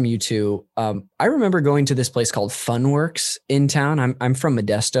to hear from you too. I remember going to this place called Funworks in town. I'm from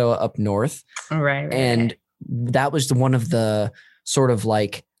Modesto up north. Right. And that was one of the sort of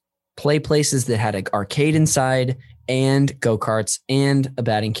like play places that had an arcade inside and go-karts and a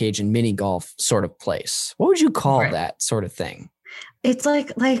batting cage and mini golf sort of place. What would you call that sort of thing? It's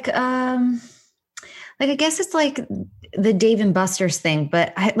like I guess it's like the Dave and Buster's thing,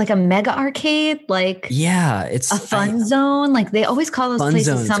 but like a mega arcade, like it's a fun zone. Like they always call those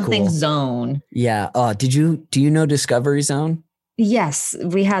places something cool. Zone. Yeah. Do you know Discovery Zone? Yes,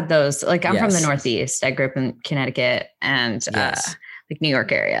 we had those. Like I'm from the Northeast. I grew up in Connecticut and like New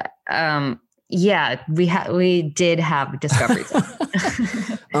York area. Yeah, we did have Discovery Zone.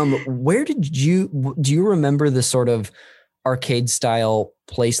 Where do you remember the sort of arcade style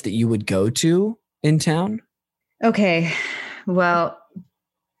place that you would go to in town? Okay. Well,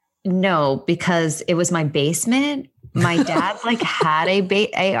 no, because it was my basement. My dad like had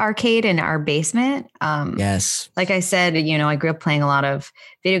a arcade in our basement. Yes. Like I said, I grew up playing a lot of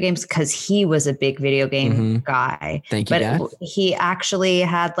video games because he was a big video game guy. Thank you, Dad. He actually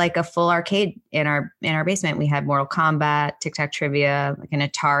had like a full arcade in our basement. We had Mortal Kombat, Tic Tac Trivia, like an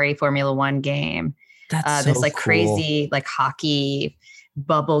Atari Formula 1 game. That's this like cool. Crazy like hockey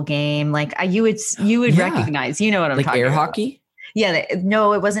bubble game. Like you would recognize, what I'm like talking air about. Hockey? Yeah,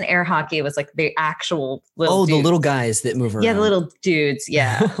 no, it wasn't air hockey. It was like the actual little dudes. The little guys that move around. Yeah, the little dudes.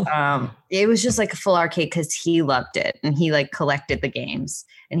 Yeah. It was just like a full arcade because he loved it and he like collected the games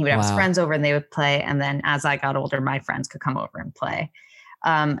and he would have his friends over and they would play. And then as I got older, my friends could come over and play.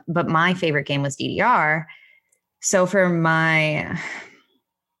 But my favorite game was DDR. So for my,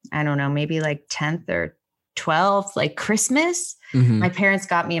 I don't know, maybe like 10th or 12th, like Christmas, my parents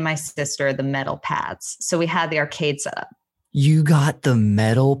got me and my sister the metal pads. So we had the arcade set up. You got the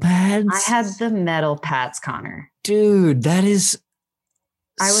metal pads? I had the metal pads, Connor. Dude, that is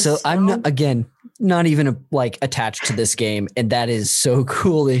I'm not even like attached to this game, and that is so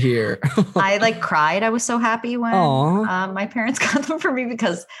cool to hear. I like cried. I was so happy when my parents got them for me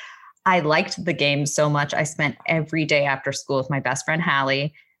because I liked the game so much. I spent every day after school with my best friend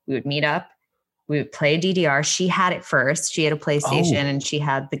Hallie. We would meet up. We would play DDR. She had it first. She had a PlayStation and she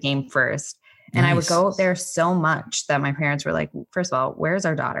had the game first. And I would go there so much that my parents were like, first of all, where's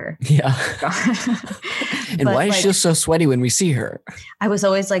our daughter? Yeah. And why is she so sweaty when we see her? I was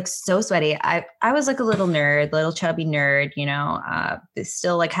always like so sweaty. I was like a little chubby nerd,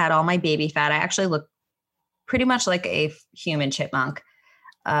 still like had all my baby fat. I actually looked pretty much like a human chipmunk.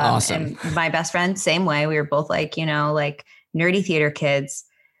 Awesome. And my best friend, same way. We were both like, like nerdy theater kids,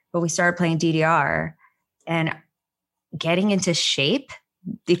 but we started playing DDR and getting into shape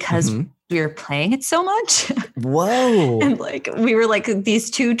because we were playing it so much. Whoa. And like, we were like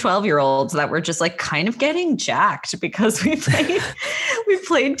these two 12-year-olds that were just like kind of getting jacked because we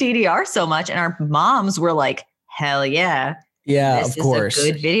played DDR so much. And our moms were like, hell yeah. Yeah, this of course. Is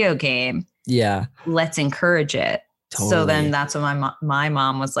a good video game. Yeah. Let's encourage it. Totally. So then that's when my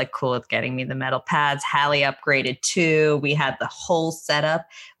mom was like cool with getting me the metal pads. Hallie upgraded too. We had the whole setup.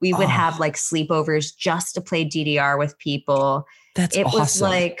 We would have like sleepovers just to play DDR with people. It was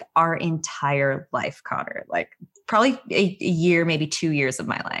like our entire life, Connor. Like probably a year, maybe 2 years of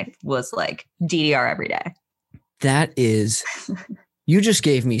my life was like DDR every day. That is, you just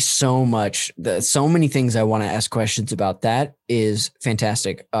gave me so much, so many things I want to ask questions about. That is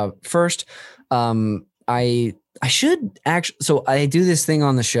fantastic. First, I should actually, so I do this thing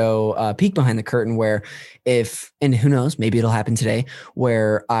on the show, Peek Behind the Curtain, where and who knows, maybe it'll happen today,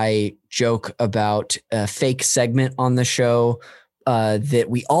 where I joke about a fake segment on the show that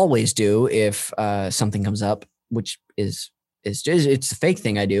we always do if something comes up, which is it's the fake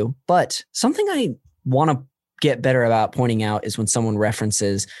thing I do. But something I want to get better about pointing out is when someone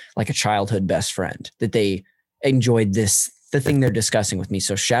references like a childhood best friend that they enjoyed the thing they're discussing with me.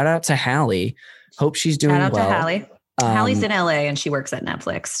 So shout out to Hallie. Hope she's doing well. Shout out to Hallie. Hallie's in LA and she works at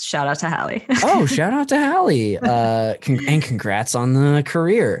Netflix. Shout out to Hallie. Shout out to Hallie. And congrats on the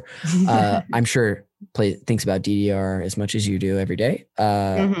career. I'm sure thinks about DDR as much as you do every day.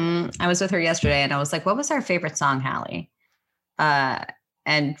 I was with her yesterday and I was like, what was our favorite song, Hallie?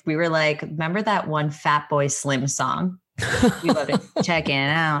 And we were like, remember that one Fatboy Slim song? We loved it. Checking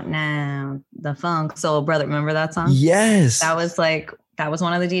out now, the Funk Soul Brother. Remember that song? Yes. That was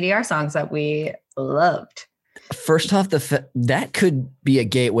one of the DDR songs that we loved. First off, that could be a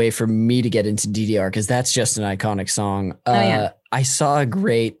gateway for me to get into DDR because that's just an iconic song. I saw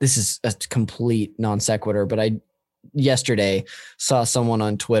this is a complete non sequitur, but I yesterday saw someone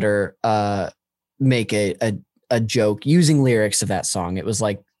on Twitter make a joke using lyrics of that song. It was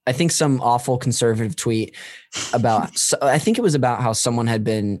like, I think some awful conservative tweet about, I think it was about how someone had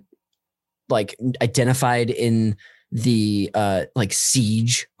been like identified in the like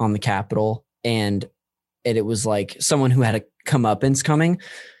siege on the Capitol, and it was like someone who had a comeuppance coming,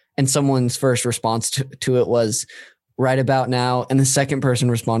 and someone's first response to it was right about now, and the second person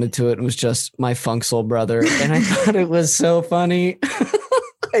responded to it and was just my funk soul brother, and I thought it was so funny.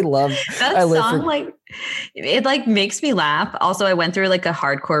 I love that song. Like It like makes me laugh. Also, I went through like a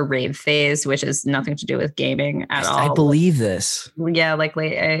hardcore rave phase, which has nothing to do with gaming at all. I believe this. Yeah, like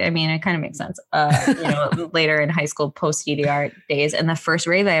I mean, it kind of makes sense. Later in high school, post DDR days, and the first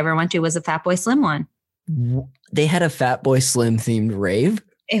rave I ever went to was a Fatboy Slim one. They had a Fatboy Slim themed rave.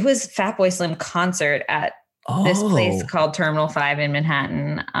 It was Fatboy Slim concert at this place called Terminal 5 in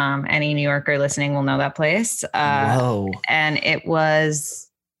Manhattan. Any New Yorker listening will know that place. And it was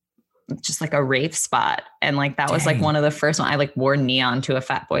just like a rave spot. And like, that was like one of the first one. I like wore neon to a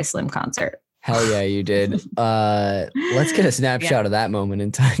Fatboy Slim concert. Hell yeah, you did. Let's get a snapshot of that moment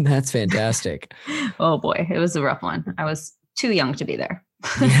in time. That's fantastic. Oh boy, it was a rough one. I was too young to be there.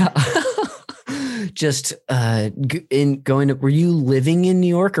 Yeah. Just were you living in New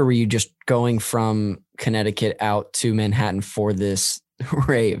York, or were you just going from Connecticut out to Manhattan for this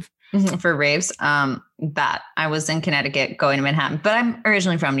rave? For raves, that I was in Connecticut going to Manhattan, but I'm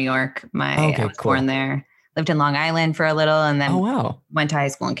originally from New York. I was born there, lived in Long Island for a little, and then went to high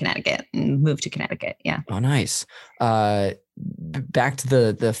school in Connecticut and moved to Connecticut. Yeah. Oh, nice. Back to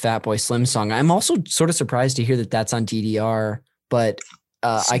the Fatboy Slim song. I'm also sort of surprised to hear that that's on DDR, but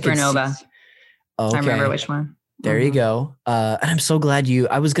Supernova. Okay. I remember which one. There you go. And I'm so glad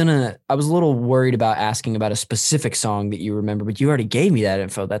I was a little worried about asking about a specific song that you remember, but you already gave me that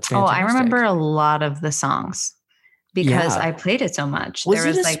info. That's fantastic. I remember a lot of the songs because I played it so much. Was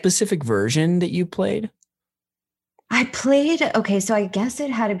it a specific version that you played? I played, so I guess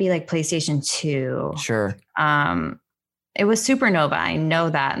it had to be like PlayStation 2. Sure. It was Supernova. I know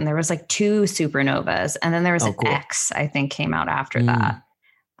that. And there was like 2 Supernovas. And then there was an X, I think, came out after that.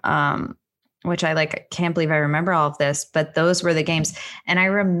 Which I can't believe I remember all of this, but those were the games. And I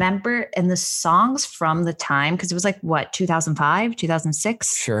remember, and the songs from the time, because it was 2005,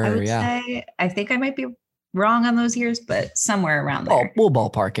 2006? Sure, I would say. I think I might be wrong on those years, but somewhere around there. We'll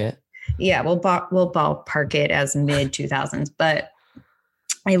ballpark it. Yeah, we'll ballpark it as mid 2000s. But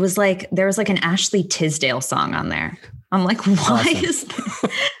it was there was an Ashley Tisdale song on there. I'm like, why is this?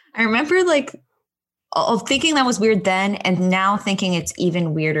 I remember thinking that was weird then, and now thinking it's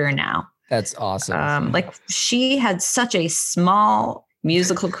even weirder now. That's awesome. She had such a small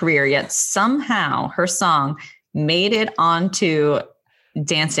musical career, yet somehow her song made it onto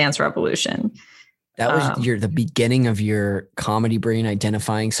Dance Dance Revolution. That was the beginning of your comedy brain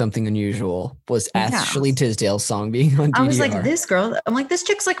identifying something unusual was Ashley Tisdale's song being on DDR. I was like, this girl, this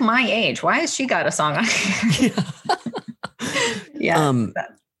chick's my age. Why has she got a song on here? Yeah.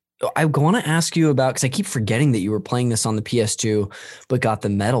 I want to ask you about, because I keep forgetting that you were playing this on the PS2, but got the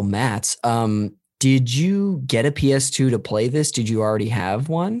metal mats. Did you get a PS2 to play this? Did you already have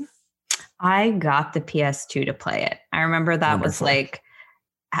one? I got the PS2 to play it. I remember that was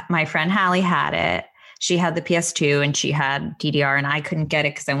my friend Hallie had it. She had the PS2 and she had DDR, and I couldn't get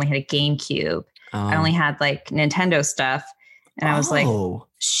it because I only had a GameCube. I only had Nintendo stuff. And I was like,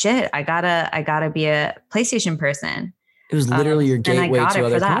 shit, I gotta be a PlayStation person. It was literally your gateway to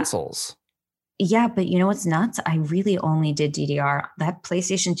other consoles. Yeah, but you know what's nuts? I really only did DDR. That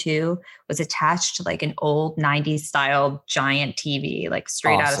PlayStation 2 was attached to an old 90s style giant TV,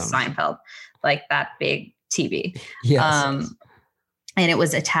 straight out of Seinfeld, that big TV. Yes. And it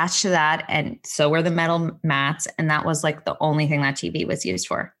was attached to that. And so were the metal mats. And that was the only thing that TV was used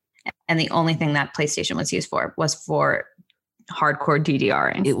for. And the only thing that PlayStation was used for was for hardcore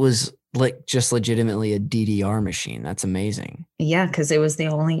DDRing. It was just legitimately a DDR machine. That's amazing. Yeah, because it was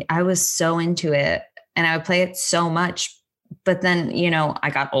I was so into it and I would play it so much. But then, I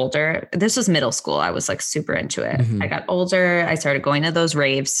got older. This was middle school. I was super into it. I got older. I started going to those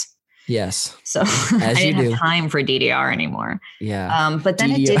raves. Yes. So I didn't have time for DDR anymore. Yeah. But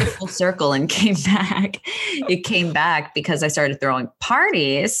then it did a full circle and came back. It came back because I started throwing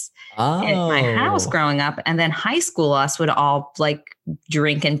parties in my house growing up. And then high school us would all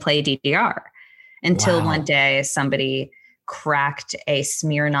drink and play DDR until one day somebody cracked a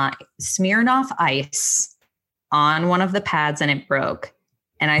Smirnoff Ice on one of the pads and it broke.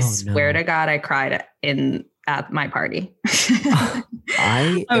 And I swear to God, I cried at my party.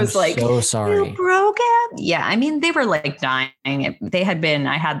 I was so sorry. You broke it? Yeah. I mean, they were dying.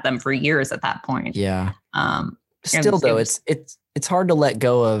 I had them for years at that point. Yeah. Still though, it's hard to let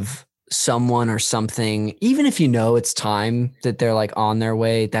go of someone or something, even if it's time that they're on their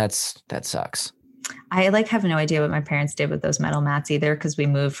way. That sucks. I have no idea what my parents did with those metal mats either, because we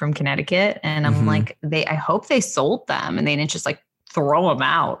moved from Connecticut and I'm I hope they sold them and they didn't just throw them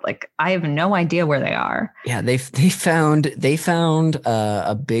out. I have no idea where they are. Yeah, they found a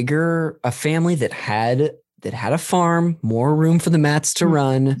family that had that had a farm, more room for the mats to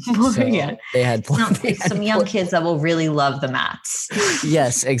run. So yeah. They had some young kids that will really love the mats.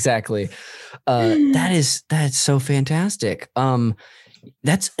 Yes, exactly. That's so fantastic.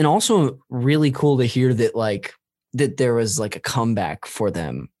 That's and also really cool to hear that like that there was like a comeback for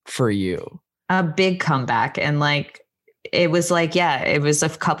them for you. A big comeback. And like it was like, yeah, it was a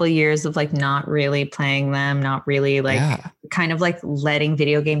couple of years of like not really playing them, not really like kind of like letting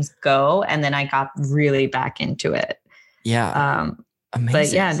video games go. And then I got really back into it. Yeah. Amazing.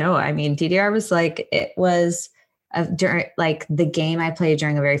 But yeah, no, I mean, DDR was like, it was during like the game I played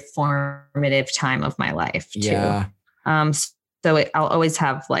during a very formative time of my life too. Yeah. So I'll always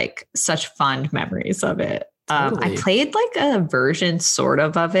have like such fond memories of it. Totally. I played like a version sort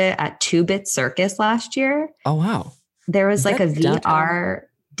of it at 2-Bit Circus last year. Oh, wow. There was like a VR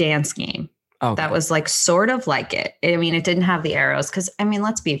dance game that was like sort of like it. I mean, it didn't have the arrows because, I mean,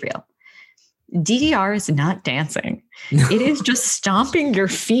 let's be real. DDR is not dancing. It is just stomping your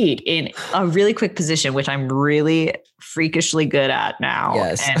feet in a really quick position, which I'm really freakishly good at now.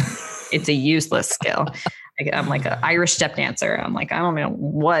 Yes. And it's a useless skill. I'm like an Irish step dancer. I'm like, I don't know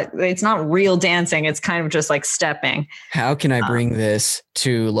what, it's not real dancing. It's kind of just like stepping. How can I bring this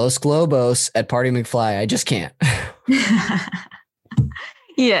to Los Globos at Party McFly? I just can't.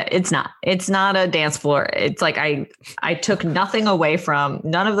 Yeah, it's not a dance floor. It's like I took nothing away from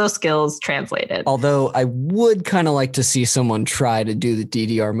none of those skills translated. Although I would kind of like to see someone try to do the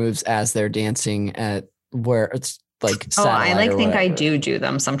DDR moves as they're dancing at where it's like, I like think I do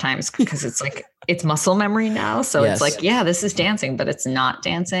them sometimes because it's like, it's muscle memory now. So It's like, yeah, this is dancing, but it's not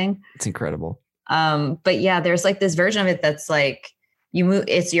dancing. It's incredible. But yeah, there's like this version of it that's like you move,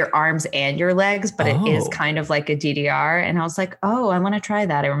 it's your arms and your legs, but it is kind of like a DDR. And I was like, oh, I want to try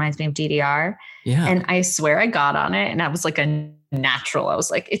that. It reminds me of DDR. Yeah. And I swear I got on it and I was like a natural. I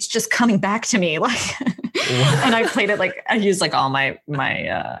was like, it's just coming back to me. Like, and I played it like I used like all my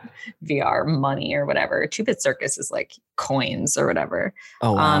VR money or whatever. 2-Bit Circus is like coins or whatever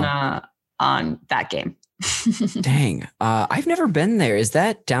on that game. Dang. I've never been there. Is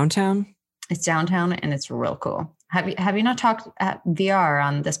that downtown? It's downtown and it's real cool. Have you not talked at VR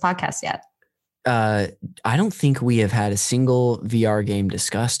on this podcast yet? I don't think we have had a single VR game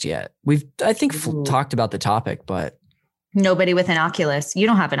discussed yet. I think talked about the topic, but nobody with an Oculus. You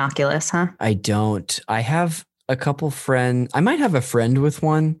don't have an Oculus, huh? I don't. I have a couple friends. I might have a friend with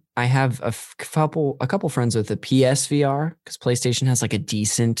one. I have a couple friends with a PSVR because PlayStation has like a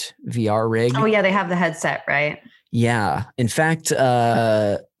decent VR rig. Oh yeah, they have the headset, right? Yeah. In fact,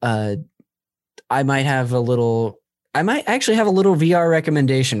 I might actually have a little VR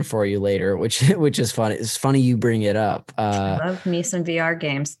recommendation for you later, which is funny. It's funny you bring it up. I love me some VR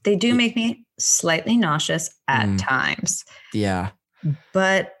games. They do make me slightly nauseous at times. Yeah.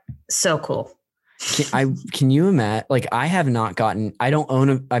 But so cool. Can you imagine? Like I've never owned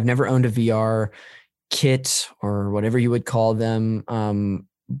a VR kit or whatever you would call them.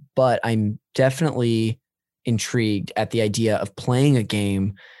 But I'm definitely intrigued at the idea of playing a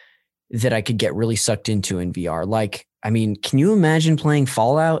game that I could get really sucked into in VR. Like, I mean, can you imagine playing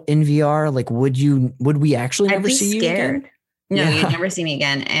Fallout in VR? Like, would we actually never see you again? No, you'd never see me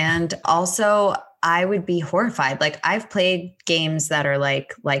again. And also I would be horrified. Like I've played games that are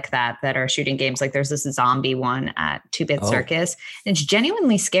like that are shooting games. Like there's this zombie one at 2-Bit Circus. And it's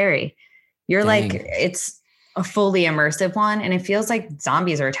genuinely scary. You're like, it's a fully immersive one. And it feels like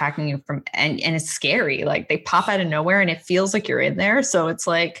zombies are attacking you and it's scary. Like they pop out of nowhere and it feels like you're in there. So it's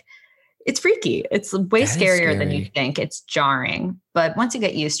like, it's freaky. It's way scarier than you think. It's jarring. But once you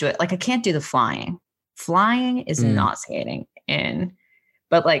get used to it, like I can't do the flying. Flying is not skating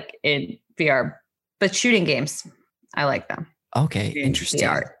but like in VR. But shooting games, I like them. Okay, interesting.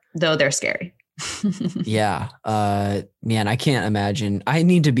 VR, though they're scary. Yeah. Man, I can't imagine. I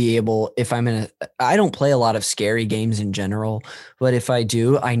need to be able, I don't play a lot of scary games in general, but if I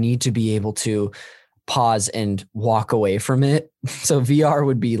do, I need to be able to pause and walk away from it. So VR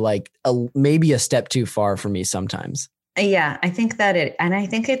would be like maybe a step too far for me sometimes. Yeah, I think and I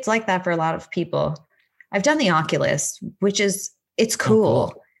think it's like that for a lot of people. I've done the Oculus, it's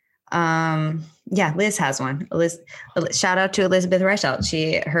cool. Yeah, Liz has one. Shout out to Elizabeth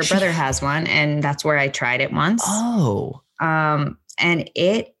Reichelt. Her brother has one, and that's where I tried it once. Oh. And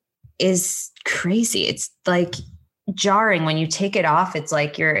it is crazy. It's like jarring when you take it off. It's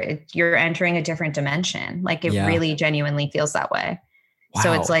like you're entering a different dimension. Like it really genuinely feels that way. Wow.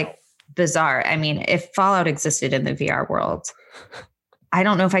 So it's like bizarre. I mean, if Fallout existed in the VR world, I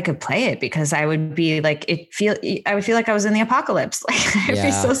don't know if I could play it because I would be like, I would feel like I was in the apocalypse. Like I'd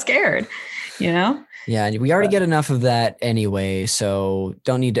be so scared. you know? Yeah, we already get enough of that anyway, so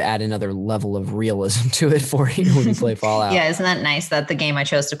don't need to add another level of realism to it for you when you play Fallout. Yeah, isn't that nice that the game I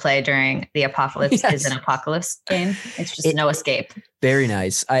chose to play during the apocalypse is an apocalypse game? It's just no escape. Very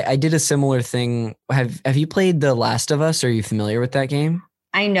nice. I did a similar thing. Have you played The Last of Us? Are you familiar with that game?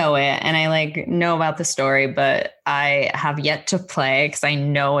 I know it, and I like know about the story, but I have yet to play because I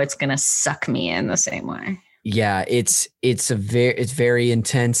know it's gonna suck me in the same way. Yeah, it's very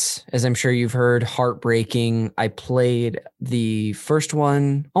intense, as I'm sure you've heard, heartbreaking. I played the first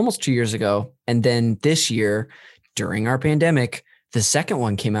one almost 2 years ago, and then this year, during our pandemic, the second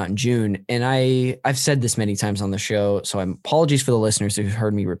one came out in June. And I've said this many times on the show, so apologies for the listeners who've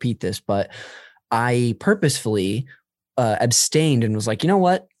heard me repeat this, but I purposefully abstained and was like, you know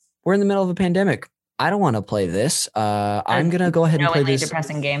what? We're in the middle of a pandemic. I don't want to play this. I'm gonna go ahead and play this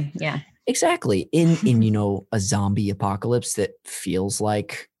depressing game. Yeah. Exactly. In a zombie apocalypse that feels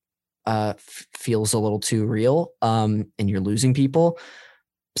like feels a little too real, and you're losing people.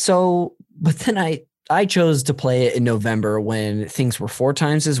 So, but then I chose to play it in November when things were 4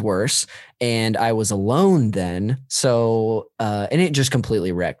 times as worse, and I was alone then. So, and it just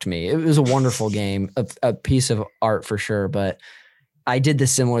completely wrecked me. It was a wonderful game, a piece of art for sure. But I did the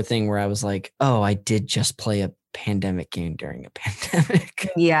similar thing where I was like, oh, I did just play a pandemic game during a pandemic.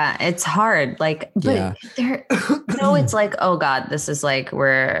 Yeah, it's hard. Like, but it's like, oh God, this is like,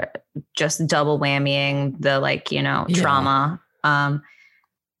 we're just double whammying the trauma. I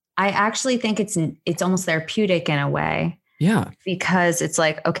actually think it's almost therapeutic in a way. Yeah. Because it's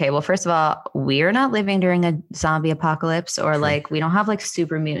like, okay, well, first of all, we're not living during a zombie apocalypse, or like, we don't have like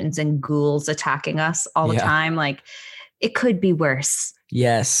super mutants and ghouls attacking us all the time. Like, it could be worse.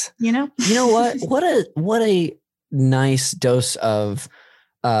 Yes. You know what? What a nice dose of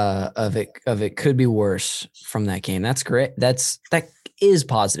it could be worse from that game. That's great. That is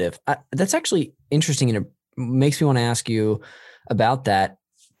positive. That's actually interesting, and it makes me want to ask you about that.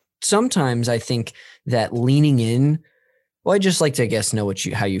 Sometimes I think that leaning in, well, I just like to, I guess, know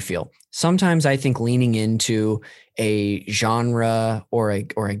how you feel. Sometimes I think leaning into a genre or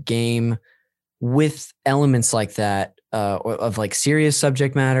a game with elements like that, of like serious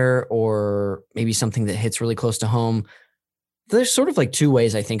subject matter, or maybe something that hits really close to home. There's sort of like 2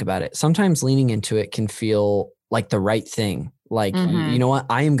 ways I think about it. Sometimes leaning into it can feel like the right thing. Like, you know what?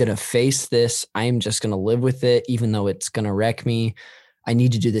 I am going to face this. I am just going to live with it, even though it's going to wreck me. I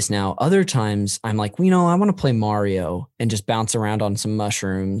need to do this now. Other times I'm like, I want to play Mario and just bounce around on some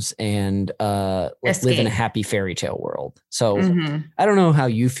mushrooms and live in a happy fairy tale world. So I don't know how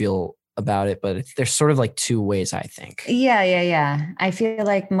you feel about it, but there's sort of like 2 ways, I think. Yeah. I feel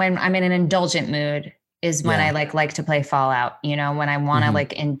like when I'm in an indulgent mood is when I like to play Fallout, when I want to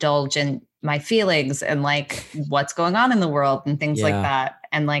like indulge in my feelings and like what's going on in the world and things like that.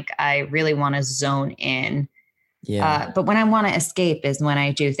 And like, I really want to zone in. Yeah. But when I want to escape is when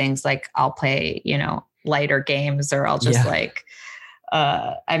I do things like I'll play, lighter games, or I'll just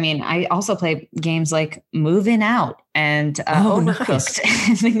I also play games like Moving Out and Overcooked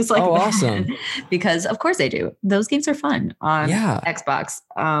and things like that. Awesome. Because of course I do. Those games are fun on Xbox.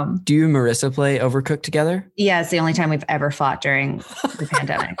 Do you and Marissa play Overcooked together? Yeah, it's the only time we've ever fought during the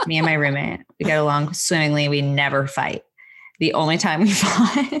pandemic. Me and my roommate, we get along swimmingly. We never fight. The only time we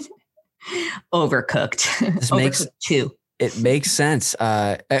fought, Overcooked. Overcooked 2. It makes sense.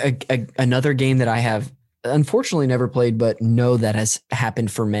 Another game that I have unfortunately never played, but know that has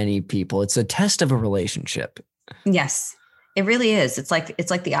happened for many people. It's a test of a relationship. Yes, it really is. It's like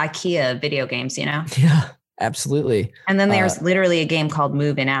the IKEA video games, Yeah, absolutely. And then there's literally a game called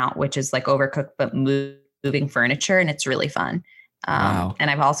Moving Out, which is like Overcooked, but moving furniture. And it's really fun. Wow. And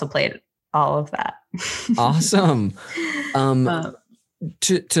I've also played all of that. Awesome.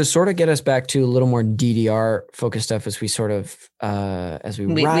 To sort of get us back to a little more DDR focused stuff as we sort of we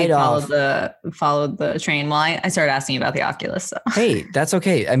followed the train. Well, I started asking you about the Oculus. So. Hey, that's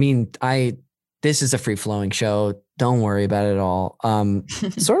okay. I mean, this is a free flowing show. Don't worry about it at all.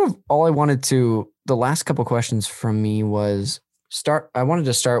 Sort of all I wanted to, the last couple questions from me was I wanted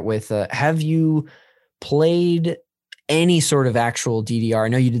to start with, have you played any sort of actual DDR? I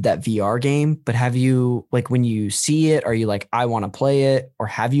know you did that VR game, but have you, like, when you see it, are you like, I want to play it? Or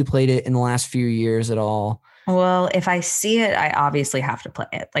have you played it in the last few years at all? Well, if I see it, I obviously have to play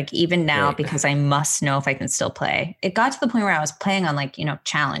it. Like even now, because I must know if I can still play. It got to the point where I was playing on like,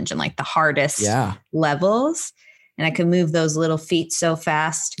 challenge and like the hardest levels. And I could move those little feet so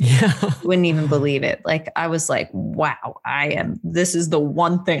fast. Yeah. Wouldn't even believe it. Like I was like, wow, this is the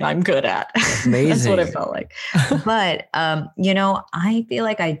one thing I'm good at. Amazing. That's what it felt like. But, I feel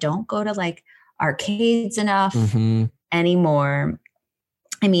like I don't go to like arcades enough anymore.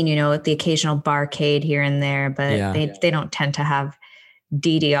 I mean, the occasional barcade here and there, but they don't tend to have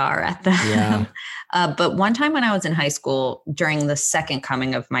DDR at them. Yeah. But one time when I was in high school, during the second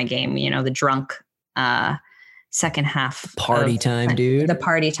coming of my game, the drunk second half party time, dude. The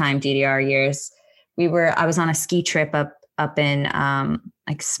party time DDR years. I was on a ski trip up in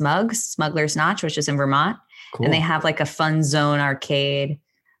like Smuggler's Notch, which is in Vermont. Cool. And they have like a Fun Zone arcade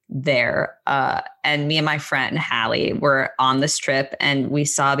there. And me and my friend Hallie were on this trip, and we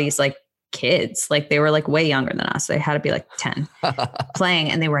saw these like kids, like they were like way younger than us. They had to be like 10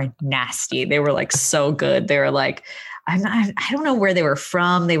 playing, and they were nasty. They were like so good. They were like, I don't know where they were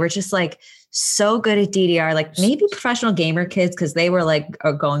from. They were just like so good at DDR, like maybe professional gamer kids, because they were like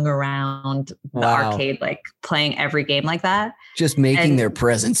going around the arcade, like playing every game like that. Just making their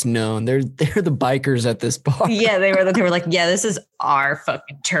presence known. They're the bikers at this bar. Yeah, they were like, yeah, this is our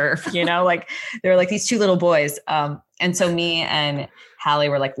fucking turf, like they were like these two little boys. And so me and Hallie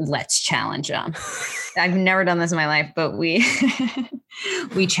were like, let's challenge them. I've never done this in my life, but we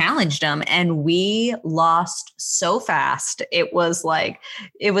challenged them, and we lost so fast. It was like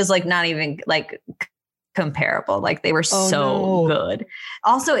not even like comparable. Like they were good.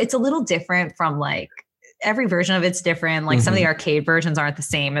 Also, it's a little different from like every version of it's different. Like some of the arcade versions aren't the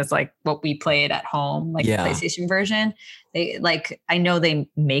same as like what we played at home, like the PlayStation version. I know they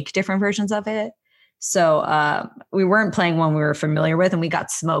make different versions of it. So we weren't playing one we were familiar with, and we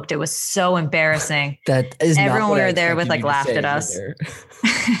got smoked. It was so embarrassing. That is everyone we were there with like to laughed at us.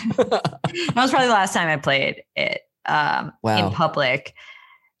 That was probably the last time I played it in public,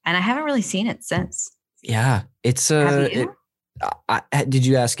 and I haven't really seen it since. Yeah, it's did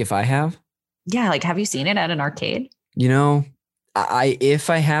you ask if I have? Yeah, like have you seen it at an arcade? If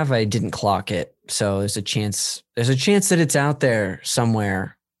I have, I didn't clock it, so there's a chance that it's out there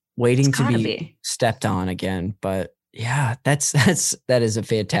somewhere, waiting to be stepped on again. But yeah, that is a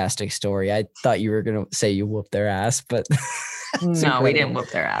fantastic story. I thought you were going to say you whooped their ass, but no, we didn't whoop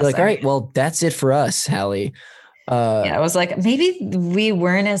their ass. Like, all right, well, that's it for us, Hallie. I was like, maybe we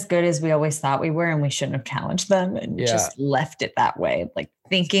weren't as good as we always thought we were, and we shouldn't have challenged them and just left it that way, like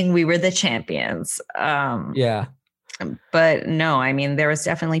thinking we were the champions. But no, I mean, there was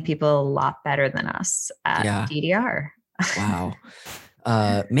definitely people a lot better than us at DDR. Wow.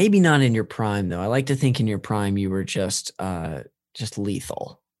 Maybe not in your prime though. I like to think in your prime you were just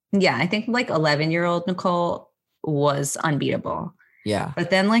lethal. Yeah, I think like 11-year-old Nicole was unbeatable. Yeah. But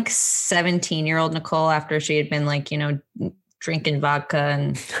then like 17-year-old Nicole, after she had been like, drinking vodka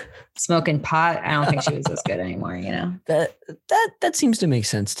and smoking pot, I don't think she was as good anymore, That seems to make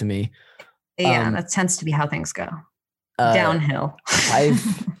sense to me. Yeah, that tends to be how things go. Downhill. I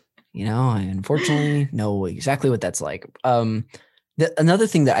unfortunately know exactly what that's like. Another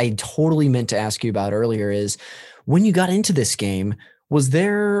thing that I totally meant to ask you about earlier is when you got into this game, was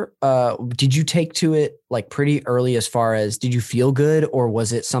there, did you take to it like pretty early as far as, did you feel good, or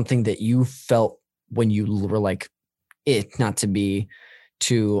was it something that you felt when you were like, not to be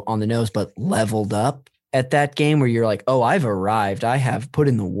too on the nose, but leveled up at that game where you're like, oh, I've arrived. I have put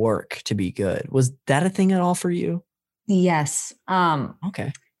in the work to be good. Was that a thing at all for you? Yes.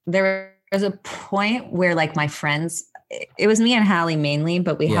 Okay. There was a point where like my friends, it was me and Hallie mainly,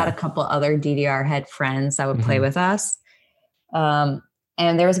 but we had a couple other DDR head friends that would play with us.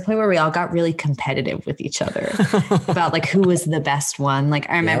 And there was a point where we all got really competitive with each other about like who was the best one. Like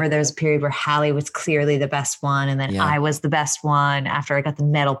I remember there was a period where Hallie was clearly the best one, and then I was the best one after I got the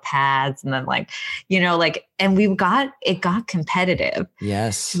metal pads, and then and it got competitive.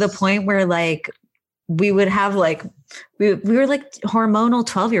 Yes. To the point where like we would have like, we were like hormonal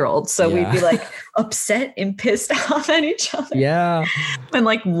 12-year-olds. So we'd be like upset and pissed off at each other. Yeah. When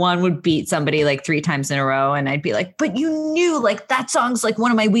like one would beat somebody like 3 times in a row, and I'd be like, but you knew like that song's like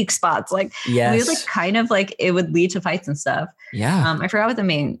one of my weak spots. Like we would like kind of like, it would lead to fights and stuff. Yeah. I forgot what the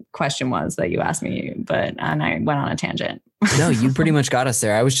main question was that you asked me, and I went on a tangent. No, you pretty much got us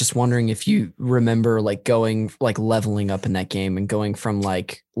there. I was just wondering if you remember like going, like leveling up in that game and going from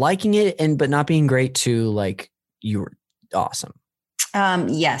like liking it but not being great to like you were awesome.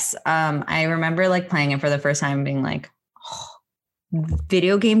 Yes. I remember like playing it for the first time and being like,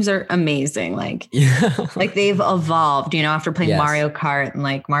 video games are amazing. Like, like they've evolved, after playing Mario Kart and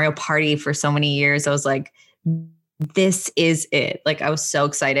like Mario Party for so many years. I was like, this is it. Like I was so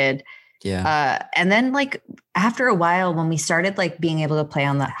excited. Yeah. And then like after a while, when we started like being able to play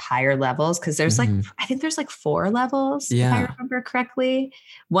on the higher levels, because there's like, I think there's like 4 levels, if I remember correctly.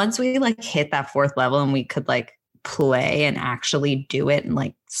 Once we like hit that 4th level and we could like play and actually do it and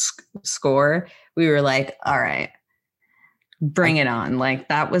like score, we were like, all right, Bring it on. Like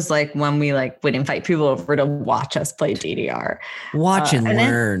that was like when we like would invite people over to watch us play DDR. Watch and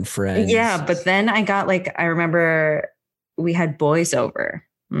learn, friends. Yeah. But then I remember we had boys over.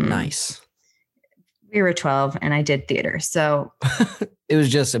 Nice. We were 12 and I did theater. So it was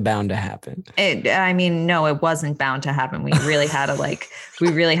just bound to happen. No, it wasn't bound to happen. We really had to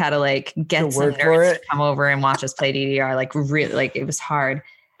get some nerds to come over and watch us play DDR. Like really, like it was hard.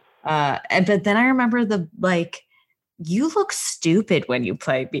 But then I remember you look stupid when you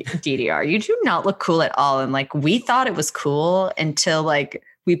play DDR. You do not look cool at all. And like, we thought it was cool until like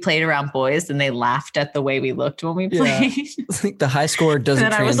we played around boys and they laughed at the way we looked when we played. It's like the high score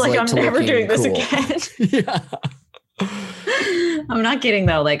doesn't translate. And I was like, I'm never doing this again. I'm not kidding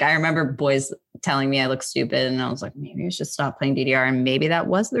though. Like I remember boys telling me I look stupid and I was like, maybe I should stop playing DDR. And maybe that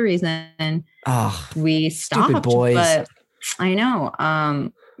was the reason we stopped. Boys. But I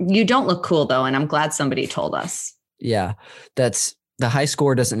know, you don't look cool though. And I'm glad somebody told us. Yeah, that's the high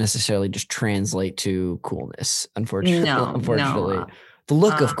score doesn't necessarily just translate to coolness. Unfortunately, No. The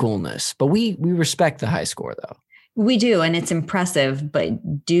look of coolness, but we respect the high score though. We do, and it's impressive.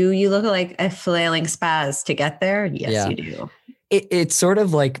 But do you look like a flailing spaz to get there? Yes, you do. It's sort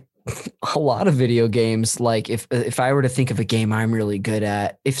of like a lot of video games. Like if I were to think of a game I'm really good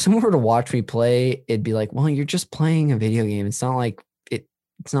at, if someone were to watch me play, it'd be like, well, you're just playing a video game. It's not like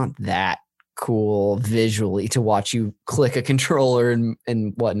it's not that cool visually to watch you click a controller and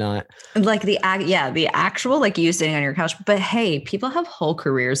whatnot. Like the actual like you sitting on your couch. But hey, people have whole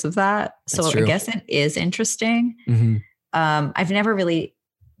careers of that. So I guess it is interesting. Mm-hmm. I've never really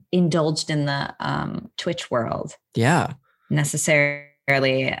indulged in the Twitch world. Yeah.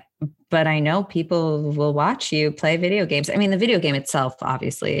 Necessarily. But I know people will watch you play video games. I mean, the video game itself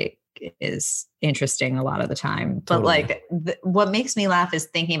obviously is interesting a lot of the time, but like what makes me laugh is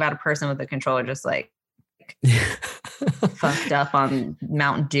thinking about a person with a controller just like fucked up on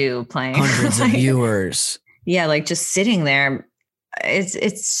Mountain Dew playing hundreds of viewers. Yeah, like just sitting there.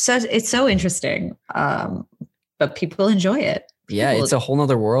 It's so interesting, but people enjoy it. It's a whole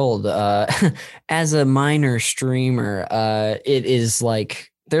nother world. As a minor streamer, it is like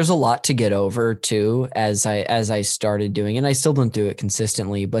there's a lot to get over too as I started doing it. And I still don't do it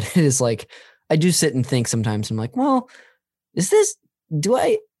consistently, but it is like I do sit and think sometimes. I'm like, well, do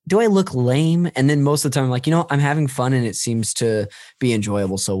I look lame? And then most of the time I'm like, I'm having fun and it seems to be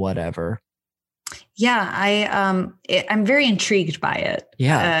enjoyable. So whatever. Yeah, I'm very intrigued by it.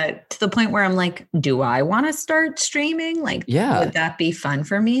 Yeah. To the point where I'm like, do I want to start streaming? Like, would that be fun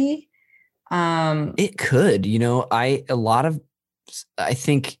for me? It could, I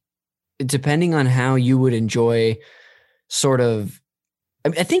think depending on how you would enjoy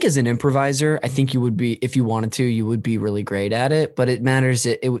I think as an improviser, I think you would be, if you wanted to, you would be really great at it, but it matters.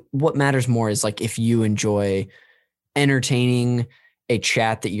 What matters more is like, if you enjoy entertaining a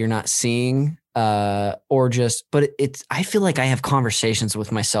chat that you're not seeing, I feel like I have conversations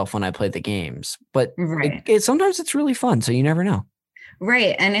with myself when I play the games, but sometimes it's really fun. So you never know.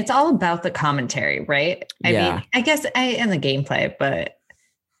 Right. And it's all about the commentary, right? I mean, I guess and the gameplay, but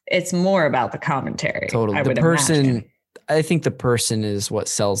it's more about the commentary. Totally. I think the person is what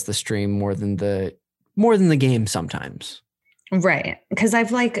sells the stream more than the game sometimes. Right. Because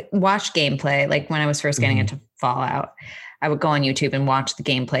I've like watched gameplay, like when I was first getting into Fallout, I would go on YouTube and watch the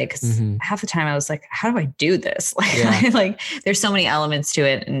gameplay because half the time I was like, how do I do this? Like, there's so many elements to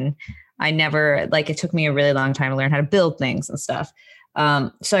it. And I never, it took me a really long time to learn how to build things and stuff.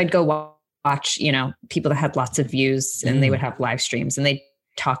 So I'd go watch, people that had lots of views and they would have live streams and they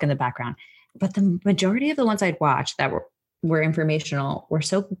talk in the background. But the majority of the ones I'd watch that were informational were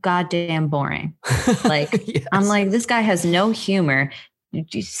so goddamn boring. Like, yes. I'm like, this guy has no humor.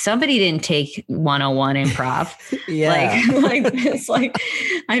 Somebody didn't take 101 improv. It's like,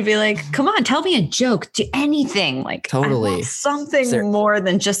 I'd be like, come on, tell me a joke, do anything. Like, totally I want something more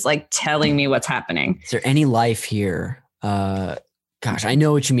than just like telling me what's happening. Is there any life here? Gosh, I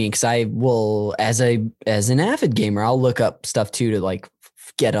know what you mean. Cause I will, as an avid gamer, I'll look up stuff too, to like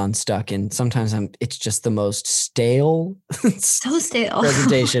get unstuck. And sometimes it's just the most stale, so stale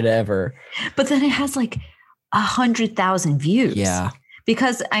presentation ever. But then it has like 100,000 views. Yeah.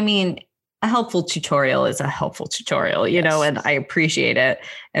 Because I mean, a helpful tutorial is a helpful tutorial, you know, and I appreciate it.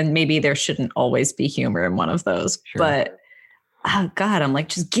 And maybe there shouldn't always be humor in one of those, but oh God, I'm like,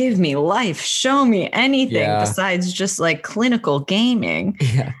 just give me life. Show me anything besides just like clinical gaming.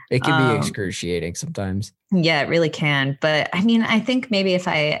 Yeah. It can be excruciating sometimes. Yeah, it really can. But I mean, I think maybe if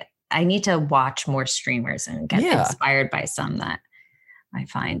I need to watch more streamers and get inspired by some that I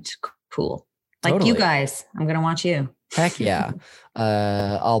find cool. Like you guys, I'm going to watch you. Heck yeah.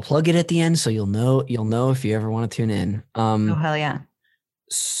 I'll plug it at the end so you'll know if you ever want to tune in. Oh, hell yeah.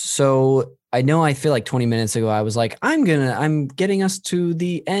 So I know I feel like 20 minutes ago I was like, I'm getting us to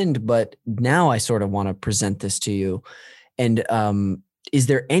the end, but now I sort of want to present this to you. And is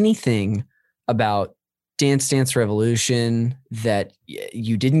there anything about Dance Dance Revolution that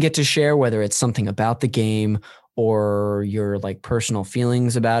you didn't get to share, whether it's something about the game or your like personal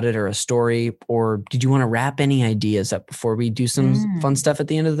feelings about it or a story, or did you want to wrap any ideas up before we do some fun stuff at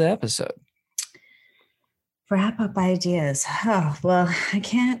the end of the episode? Wrap up ideas. Oh, well, I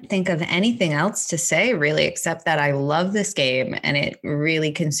can't think of anything else to say really, except that I love this game and it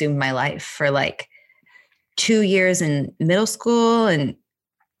really consumed my life for like 2 years in middle school. And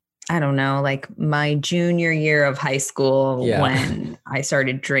I don't know, like my junior year of high school when I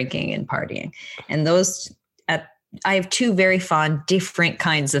started drinking and partying. And I have two very fond, different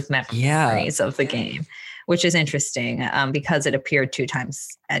kinds of memories of the game, which is interesting because it appeared 2 times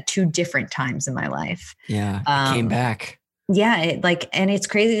at 2 different times in my life. Yeah, it came back. Yeah, and it's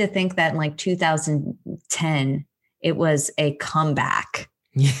crazy to think that in like 2010, it was a comeback.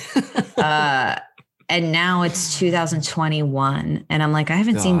 And now it's 2021. And I'm like, I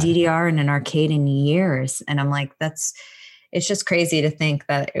haven't seen DDR in an arcade in years. And I'm like, it's just crazy to think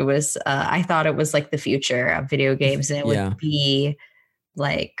that it was, I thought it was like the future of video games and it would be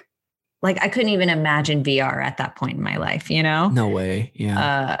like I couldn't even imagine VR at that point in my life, you know? No way.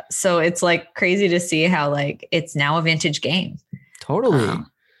 Yeah. So it's like crazy to see how like it's now a vintage game. Totally.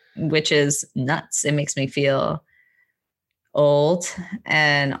 Which is nuts. It makes me feel old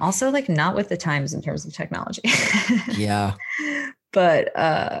and also like not with the times in terms of technology. Yeah. But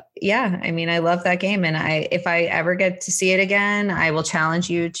yeah, I mean, I love that game. And if I ever get to see it again, I will challenge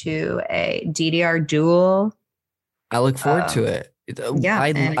you to a DDR duel. I look forward to it. Yeah.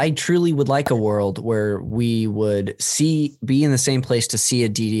 I truly would like a world where we would be in the same place to see a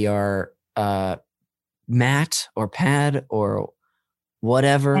DDR mat or pad or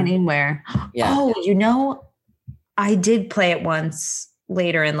whatever. Anywhere. Yeah. Oh, I did play it once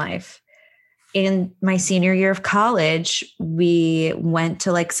later in life. In my senior year of college, we went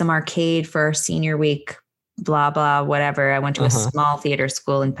to like some arcade for our senior week, blah, blah, whatever. I went to a small theater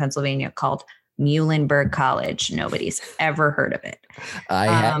school in Pennsylvania called Muhlenberg College. Nobody's ever heard of it. I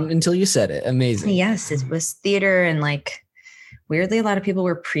hadn't until you said it. Amazing. Yes, it was theater and like weirdly, a lot of people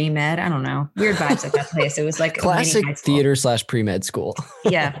were pre-med. I don't know. Weird vibes at that place. It was like classic theater / pre-med school.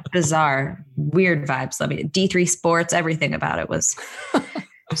 Yeah. Bizarre. Weird vibes. I mean, D3 sports, everything about it was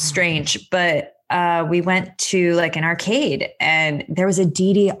strange. But we went to like an arcade and there was a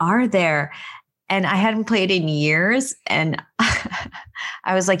DDR there and I hadn't played in years. And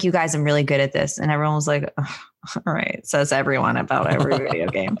I was like, you guys, I'm really good at this. And everyone was like, oh, all right. Says everyone about every video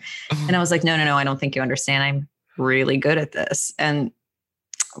game. And I was like, no, I don't think you understand. I'm really good at this. And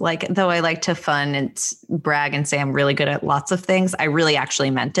like, though I like to fun and brag and say I'm really good at lots of things, I really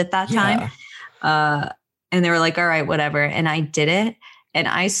actually meant it that time. And they were like, all right, whatever. And I did it. And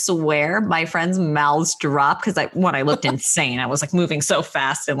I swear my friends' mouths dropped because I looked insane. I was like moving so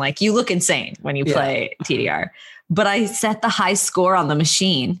fast and like, you look insane when you play TDR. But I set the high score on the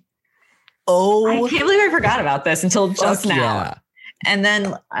machine. Oh, I can't believe I forgot about this until just now. Yeah. And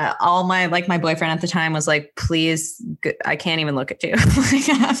then my boyfriend at the time was like, please, I can't even look at you.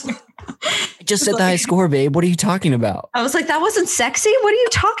 I just set the high score, babe. What are you talking about? I was like, that wasn't sexy. What are you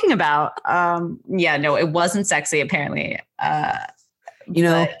talking about? Yeah, no, it wasn't sexy, apparently.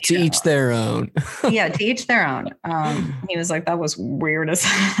 To each their own. Yeah, to each their own. He was like, that was weird as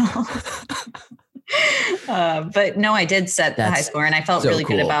hell. But no, I did set the high score and I felt really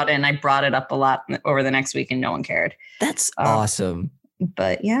good about it. And I brought it up a lot over the next week and no one cared. That's awesome.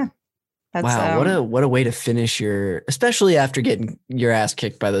 But yeah. Wow. What a way to finish especially after getting your ass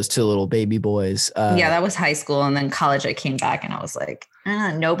kicked by those 2 little baby boys. Yeah, that was high school. And then college, I came back and I was like,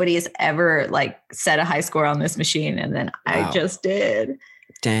 nobody has ever like set a high score on this machine. And then I just did.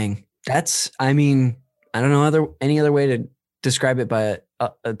 Dang. I don't know any other way to describe it, but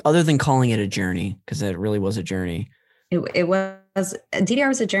other than calling it a journey, because it really was a journey. DDR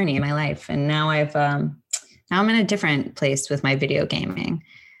was a journey in my life. And now now I'm in a different place with my video gaming.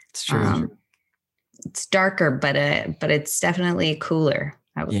 It's true. It's darker, but it's definitely cooler,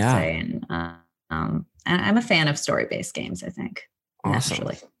 I would say. And I'm a fan of story-based games, I think. Awesome.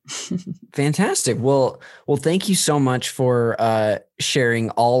 Fantastic. Well, thank you so much for sharing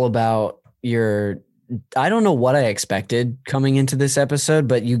all about I don't know what I expected coming into this episode,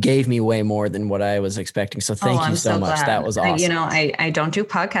 but you gave me way more than what I was expecting. So thank you so much. Glad. That was awesome. I don't do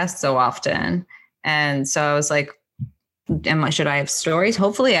podcasts so often. And so I was like, Should I have stories?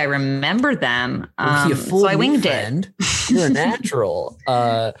 Hopefully I remember them. So I winged it. You're a natural.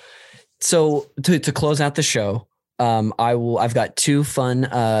 So to close out the show, I've got two fun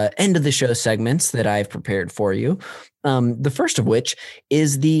end of the show segments that I've prepared for you. The first of which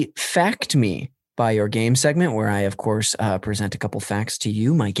is the Fact Me by Your Game segment, where I, of course, present a couple facts to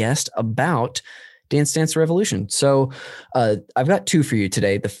you, my guest, about Dance Dance Revolution. So I've got two for you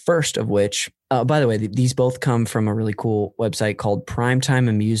today. The first of which, by the way, these both come from a really cool website called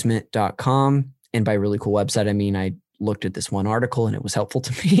primetimeamusement.com. And by really cool website, I mean, I looked at this one article and it was helpful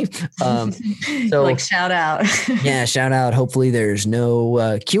to me. So like shout out. Yeah, shout out. Hopefully there's no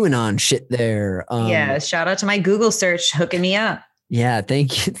QAnon shit there. Yeah, shout out to my Google search hooking me up. Yeah,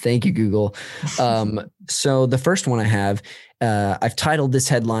 thank you. Thank you, Google. So the first one I have, I've titled this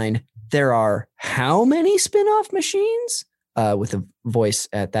headline, "There are how many spin-off machines?" With a voice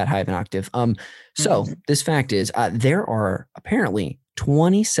at that high of an octave. So this fact is there are apparently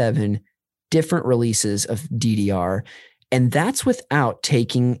 27 different releases of DDR, and that's without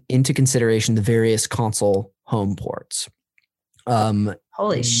taking into consideration the various console home ports.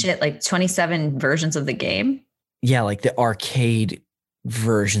 Holy shit, like 27 versions of the game? Yeah, like the arcade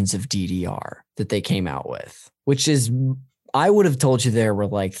versions of DDR that they came out with, which is, I would have told you there were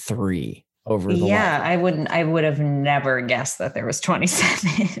like 3 over the life. I would have never guessed that there was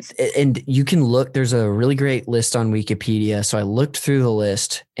 27. And you can look, there's a really great list on Wikipedia. So I looked through the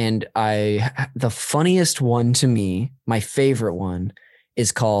list, and the funniest one to me, my favorite one,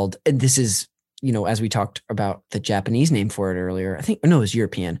 is called, and this is, as we talked about the Japanese name for it earlier, it was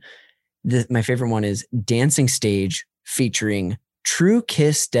European. My favorite one is Dancing Stage featuring True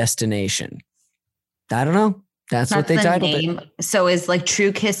Kiss Destination. I don't know. That's what they titled it. So is like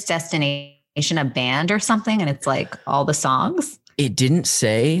True Kiss Destination a band or something? And it's like all the songs? It didn't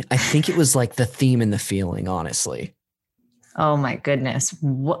say. I think it was like the theme and the feeling, honestly. Oh my goodness.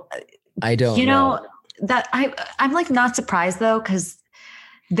 What? I don't know. That I'm like not surprised though, because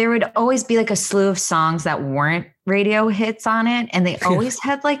there would always be like a slew of songs that weren't radio hits on it. And they always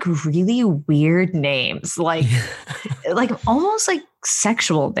had like really weird names, like almost like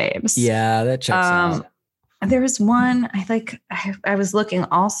sexual names. Yeah, that checks out. There was one, I was looking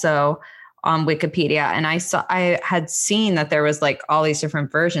also on Wikipedia, and I had seen that there was like all these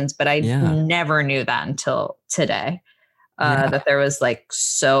different versions, but I never knew that until today, that there was like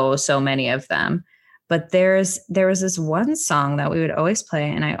so many of them. But there was this one song that we would always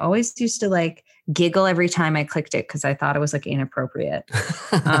play, and I always used to like giggle every time I clicked it because I thought it was like inappropriate.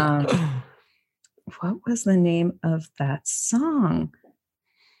 What was the name of that song?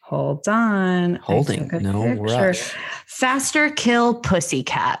 Hold on. Holding. No rush. Faster Kill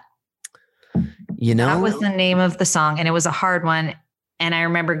Pussycat. That was the name of the song, and it was a hard one. And I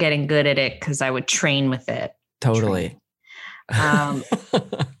remember getting good at it because I would train with it. Totally. That's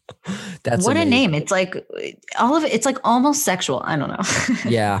what amazing. A name. It's like all of it. It's like almost sexual. I don't know.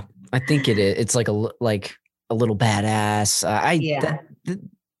 Yeah, I think it is. It's like a little badass.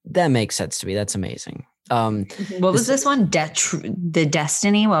 That makes sense to me. That's amazing. What was this one? The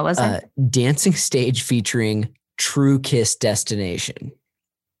Destiny? What was it? Dancing Stage featuring True Kiss Destination.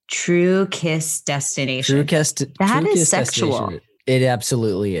 True Kiss Destination. That is sexual. It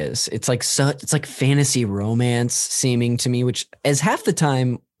absolutely is. It's like fantasy romance seeming to me, which is half the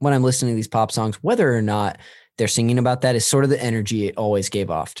time when I'm listening to these pop songs, whether or not they're singing about that, is sort of the energy it always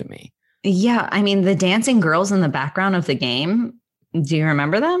gave off to me. Yeah. I mean, the dancing girls in the background of the game, do you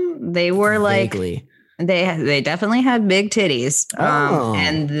remember them? They were Vaguely. They definitely had big titties.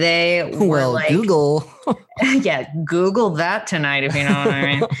 And they were like Google. Yeah, Google that tonight if you know what I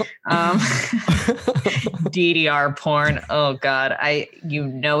mean. DDR porn. Oh God.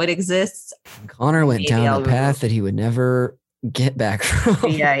 It exists. Connor went down a path that he would never get back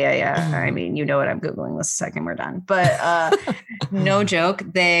from. Yeah. I mean, you know what I'm Googling the second we're done. But no joke.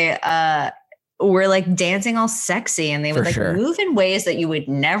 They were like dancing all sexy, and they would move in ways that you would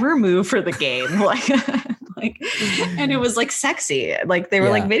never move for the game. And it was like sexy. Like they were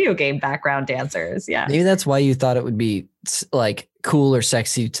like video game background dancers. Yeah. Maybe that's why you thought it would be like cool or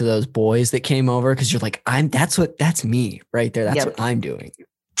sexy to those boys that came over. Cause you're like, that's me right there. That's what I'm doing.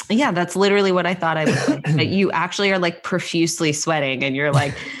 Yeah. That's literally what I thought I was like. But you actually are like profusely sweating, and you're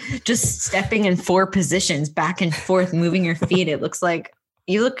like just stepping in 4 positions back and forth, moving your feet. It looks like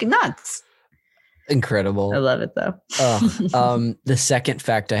you look nuts. Incredible. I love it though. The second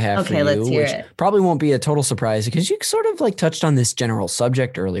fact I have for you, let's hear which it. Probably won't be a total surprise because you sort of like touched on this general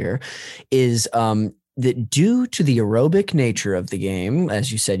subject earlier, is that due to the aerobic nature of the game,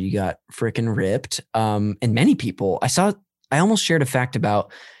 as you said, you got freaking ripped. And many people, I almost shared a fact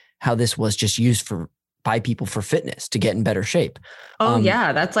about how this was just used for by people for fitness to get in better shape. Oh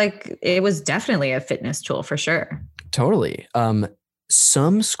yeah. That's like, it was definitely a fitness tool for sure. Totally.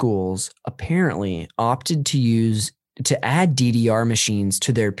 Some schools apparently opted to add DDR machines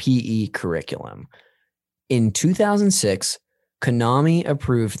to their PE curriculum. In 2006, Konami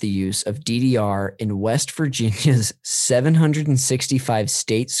approved the use of DDR in West Virginia's 765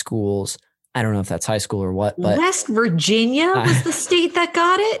 state schools. I don't know if that's high school or what, but West Virginia was the state that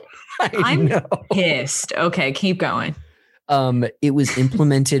got it. I'm pissed. Okay, keep going. It was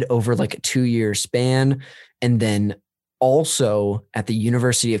implemented over like a 2-year span. And then also at the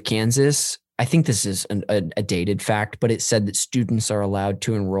University of Kansas, I think this is a dated fact, but it said that students are allowed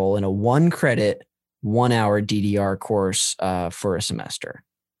to enroll in a 1-credit, 1-hour DDR course for a semester.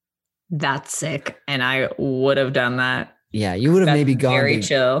 That's sick. And I would have done that. Yeah, you would have maybe gone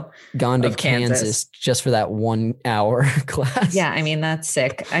to Kansas just for that 1 hour class. Yeah, I mean, that's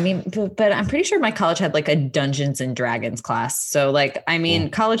sick. I mean, but I'm pretty sure my college had like a Dungeons and Dragons class. So like, I mean,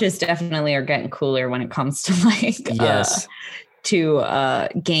 colleges definitely are getting cooler when it comes to like,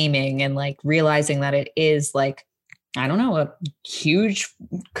 gaming and like realizing that it is like, I don't know, a huge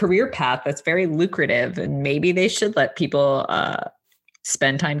career path that's very lucrative, and maybe they should let people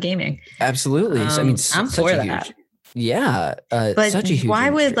spend time gaming. Absolutely. I mean, I'm for that. Yeah. But such a huge why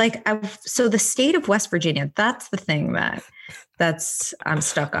industry. would like, so the state of West Virginia, that's the thing that's I'm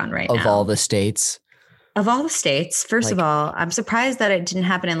stuck on right now. Of all the states. First of all, I'm surprised that it didn't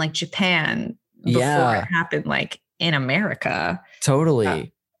happen in like Japan before it happened like in America.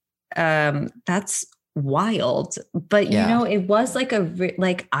 Totally. That's wild. But you know, it was like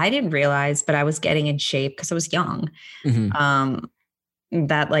I didn't realize, but I was getting in shape because I was young. Mm-hmm.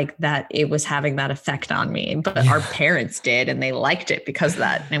 That it was having that effect on me, but our parents did, and they liked it because of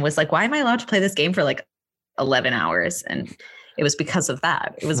that. And it was like, why am I allowed to play this game for like 11 hours? And it was because of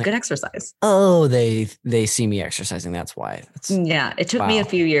that. It was good exercise. Oh, they see me exercising. That's why. It took me a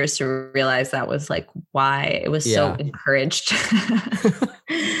few years to realize that was like why it was so encouraged,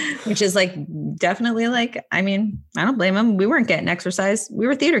 which is like definitely like, I mean, I don't blame them. We weren't getting exercise. We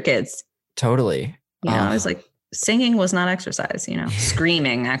were theater kids. Totally. You know, I was like, singing was not exercise, you know,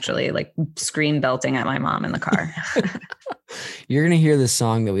 screaming, actually, like scream belting at my mom in the car. You're going to hear this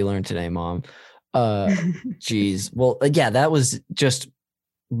song that we learned today, Mom. Geez. Well, yeah, that was just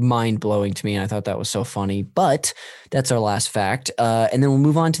mind blowing to me. And I thought that was so funny, but that's our last fact. And then we'll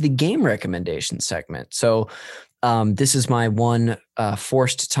move on to the game recommendation segment. So this is my one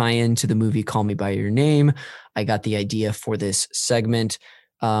forced tie-in to the movie Call Me By Your Name. I got the idea for this segment.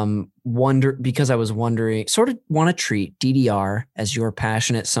 Because I was wondering, sort of want to treat DDR as your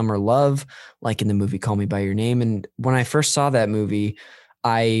passionate summer love, like in the movie Call Me By Your Name. And when I first saw that movie,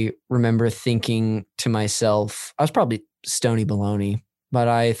 I remember thinking to myself, I was probably Stony Baloney, but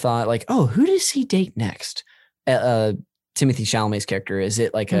I thought like, oh, who does he date next? Timothée Chalamet's character. Is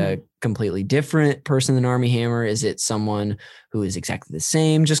it like a completely different person than Armie Hammer? Is it someone who is exactly the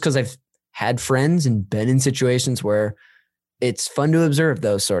same? Just because I've had friends and been in situations where it's fun to observe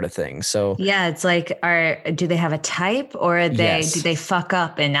those sort of things. So yeah, it's like, do they have a type, or do they fuck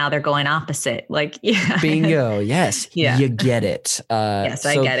up and now they're going opposite? Like, bingo. Yes. Yeah. You get it. Yes,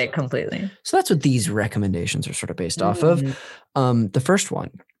 I get it completely. So that's what these recommendations are sort of based off of. The first one,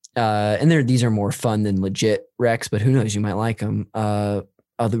 and these are more fun than legit recs, but who knows, you might like them. The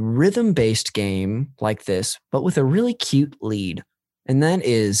rhythm-based game like this, but with a really cute lead. And that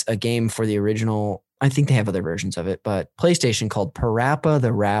is a game for the original, I think they have other versions of it, but PlayStation, called Parappa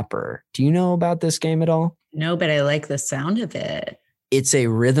the Rapper. Do you know about this game at all? No, but I like the sound of it. It's a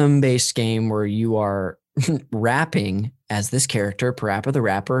rhythm-based game where you are rapping as this character, Parappa the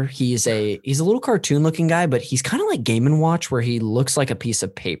Rapper. He's a little cartoon-looking guy, but he's kind of like Game & Watch, where he looks like a piece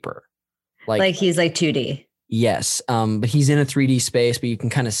of paper. Like he's like 2D. Yes, but he's in a 3D space, but you can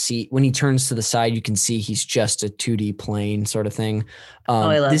kind of see when he turns to the side, you can see he's just a 2D plane sort of thing.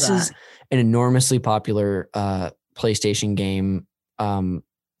 I love this that. Is an enormously popular PlayStation game from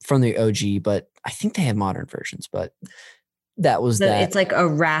the OG, but I think they have modern versions, but that was that. It's like a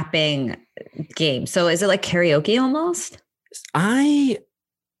rapping game. So is it like karaoke almost? I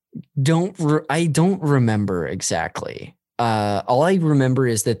don't remember exactly. All I remember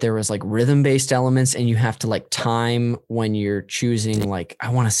is that there was like rhythm-based elements, and you have to like time when you're choosing, like, I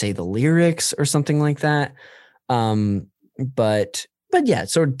want to say the lyrics or something like that. But yeah,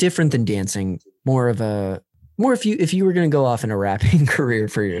 it's sort of different than dancing. More if you were going to go off in a rapping career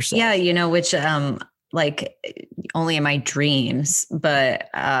for yourself. Yeah, you know, which like only in my dreams, but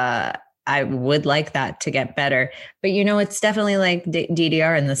I I would like that to get better. But, it's definitely like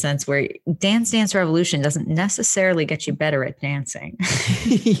DDR in the sense where Dance Dance Revolution doesn't necessarily get you better at dancing.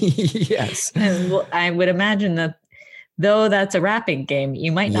 Yes. And I would imagine that though that's a rapping game,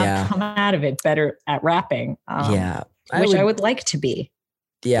 you might not come out of it better at rapping. Which I would like to be.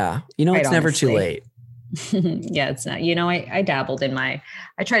 Yeah. It's never too late. Yeah, it's not. I dabbled in I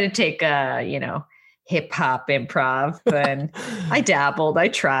tried to take, hip hop improv, and I dabbled. I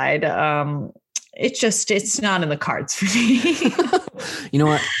tried. It's not in the cards for me. You know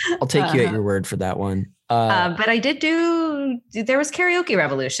what? I'll take you at your word for that one. But I did there was Karaoke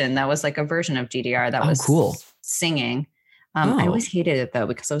Revolution. That was like a version of DDR that was cool. Singing. I always hated it though,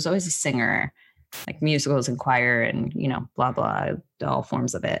 because I was always a singer, like musicals and choir and, blah, blah, all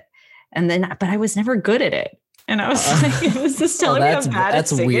forms of it. But I was never good at it. And I was like, it was just telling me I'm bad at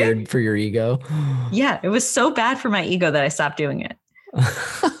singing. That's weird for your ego. Yeah, it was so bad for my ego that I stopped doing it.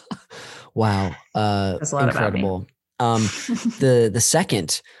 Wow. That's a lot incredible. The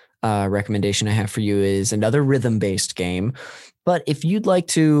second recommendation I have for you is another rhythm-based game. But if you'd like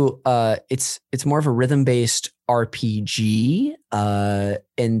to, it's more of a rhythm-based RPG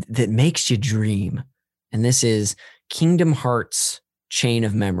and that makes you dream. And this is Kingdom Hearts Chain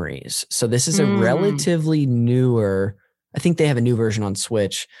of Memories. So this is a relatively newer, I think they have a new version on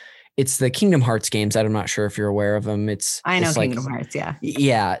Switch. It's the Kingdom Hearts games. I'm not sure if you're aware of them. I know Kingdom Hearts, yeah.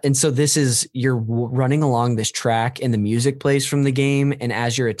 Yeah. And so you're running along this track and the music plays from the game. And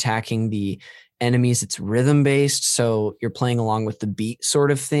as you're attacking the enemies, it's rhythm based. So you're playing along with the beat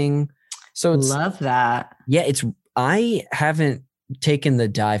sort of thing. So love that. Yeah. I haven't taken the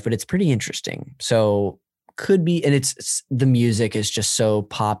dive, but it's pretty interesting. So could be, and the music is just so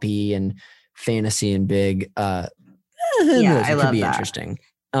poppy and fantasy and big. I love could be that. Interesting.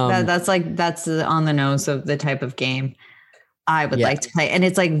 That's on the nose of the type of game I would like to play. And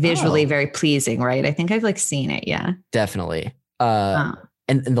it's like visually very pleasing, right? I think I've seen it. Yeah, definitely.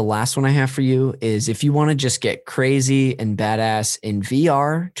 And the last one I have for you is if you want to just get crazy and badass in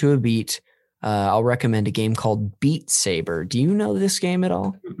VR to a beat, I'll recommend a game called Beat Saber. Do you know this game at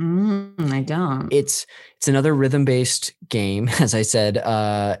all? I don't. It's another rhythm-based game, as I said,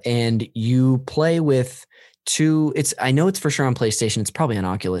 and you play with I know it's for sure on PlayStation. It's probably on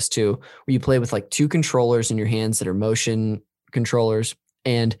Oculus too, where you play with like two controllers in your hands that are motion controllers.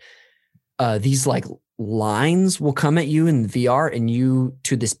 And these like lines will come at you in VR, and you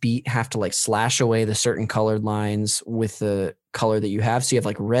to this beat have to like slash away the certain colored lines with the color that you have. So you have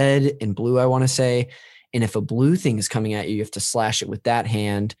like red and blue, I want to say. And if a blue thing is coming at you, you have to slash it with that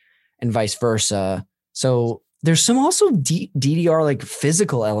hand and vice versa. So there's some also DDR like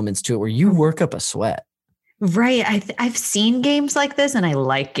physical elements to it where you work up a sweat. Right. I've seen games like this and I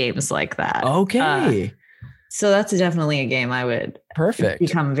like games like that. Okay. So that's definitely a game I would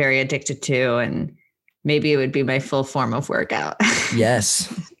become very addicted to, and maybe it would be my full form of workout.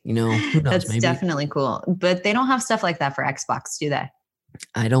 Yes. Who knows? That's definitely cool. But they don't have stuff like that for Xbox, do they?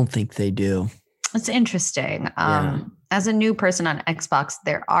 I don't think they do. It's interesting. As a new person on Xbox,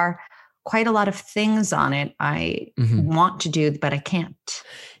 there are quite a lot of things on it I want to do, but I can't.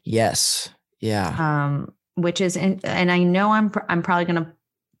 Yes. Yeah. Which is, and I know I'm probably going to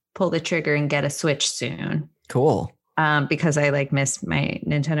pull the trigger and get a Switch soon. Cool. Because I miss my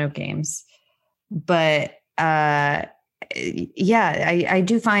Nintendo games. But I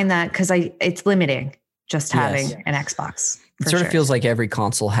do find that because it's limiting just having an Xbox. It sort of feels like every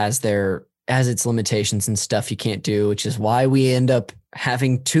console has its limitations and stuff you can't do, which is why we end up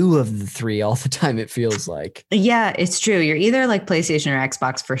having two of the three all the time. It feels like. Yeah, it's true. You're either like PlayStation or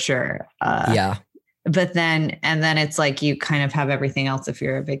Xbox for sure. But then it's like you kind of have everything else if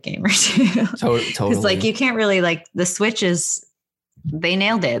you're a big gamer too. Totally. Because like you can't really like the Switch they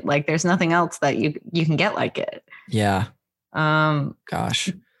nailed it. Like there's nothing else that you can get like it. Yeah.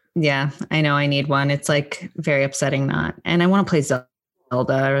 Gosh. Yeah, I know I need one. It's like very upsetting not. And I want to play Zelda.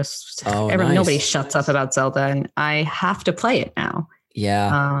 Nice. Nobody shuts up about Zelda, and I have to play it now.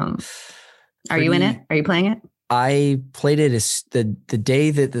 Yeah. Are you in it? Are you playing it? I played it the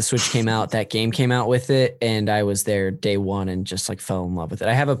day that the Switch came out. That game came out with it, and I was there day one and just like fell in love with it.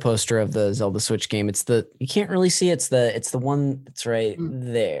 I have a poster of the Zelda Switch game. You can't really see it. It's the one that's right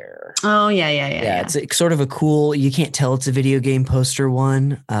there. Oh yeah. It's sort of a cool. You can't tell it's a video game poster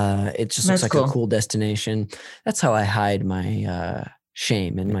one. It just looks like a cool destination. That's how I hide my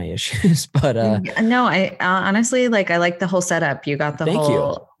shame and my issues. But no, I honestly I like the whole setup. You got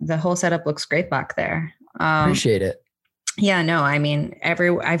the whole setup looks great back there. Appreciate it. Yeah, no, I mean,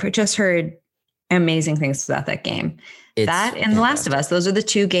 I've just heard amazing things about that game. That and The Last of Us, those are the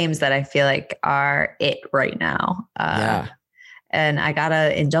two games that I feel like are it right now. and I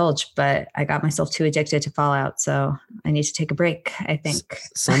gotta indulge, but I got myself too addicted to Fallout, so I need to take a break, I think.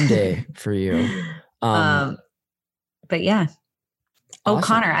 Someday for you. But yeah. Oh, awesome.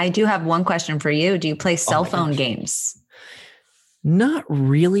 Connor, I do have one question for you. Do you play cell phone games? Not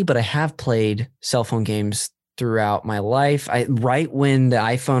really, but I have played cell phone games throughout my life. Right when the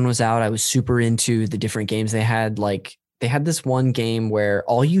iPhone was out, I was super into the different games they had. Like they had this one game where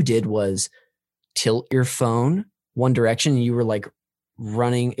all you did was tilt your phone one direction and you were like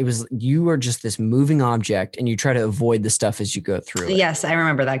running. You were just this moving object and you try to avoid the stuff as you go through it. Yes, I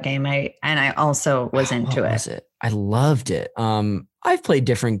remember that game. I also was into it. I loved it. I've played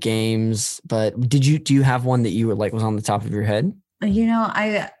different games, but do you have one that you were like was on the top of your head? You know,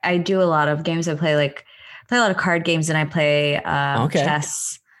 I do a lot of games. I play a lot of card games, and I play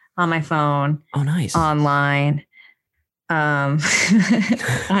chess on my phone. Oh, nice. Online.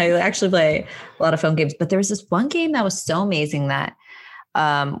 I actually play a lot of phone games, but there was this one game that was so amazing that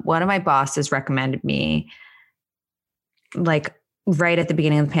one of my bosses recommended me like right at the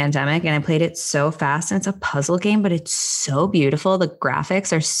beginning of the pandemic, and I played it so fast. And it's a puzzle game, but it's so beautiful. The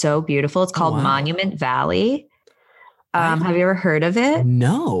graphics are so beautiful. It's called Monument Valley. Have you ever heard of it?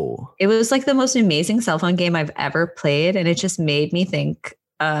 No. It was like the most amazing cell phone game I've ever played. And it just made me think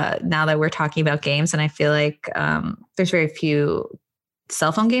now that we're talking about games, and I feel like there's very few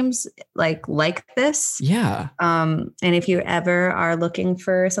cell phone games like this. Yeah. And if you ever are looking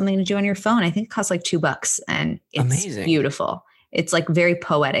for something to do on your phone, I think it costs like $2 and it's amazing. Beautiful. It's like very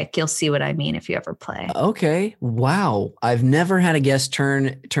poetic. You'll see what I mean if you ever play. Okay. Wow. I've never had a guest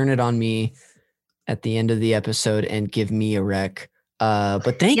turn it on me at the end of the episode and give me a rec.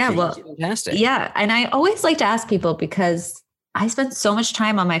 But thank you. Well, fantastic. Yeah. And I always like to ask people because I spend so much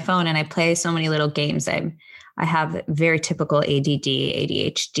time on my phone and I play so many little games. I have very typical ADD,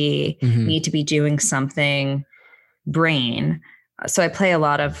 ADHD, need to be doing something brain. So I play a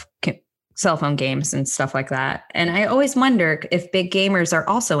lot of cell phone games and stuff like that. And I always wonder if big gamers are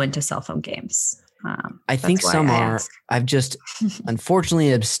also into cell phone games. I think some are. I've just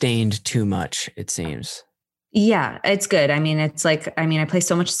unfortunately abstained too much, it seems. Yeah, it's good. I mean, it's like, I play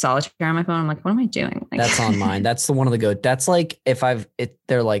so much solitaire on my phone. I'm like, what am I doing? Like, that's on mine. That's the one of the go. That's like,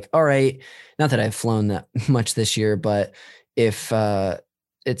 they're like, all right, not that I've flown that much this year, but if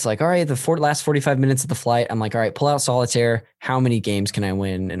it's like, all right, the last 45 minutes of the flight, I'm like, all right, pull out solitaire. How many games can I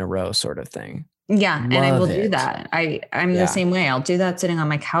win in a row sort of thing? Yeah. And I will do that. I'm the same way. I'll do that sitting on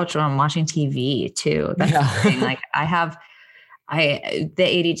my couch when I'm watching TV too. That's the thing. Like the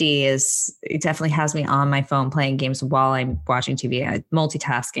ADD it definitely has me on my phone playing games while I'm watching TV,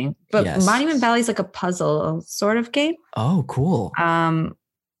 multitasking. But Monument Valley is like a puzzle sort of game. Oh, cool.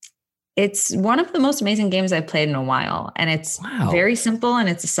 It's one of the most amazing games I've played in a while, and it's very simple, and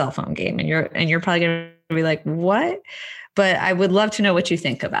it's a cell phone game, and you're probably going to be like, what? But I would love to know what you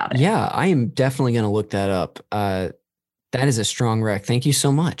think about it. Yeah, I am definitely going to look that up. That is a strong rec. Thank you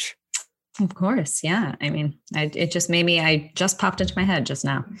so much. Of course. Yeah. It just made me, I just popped into my head just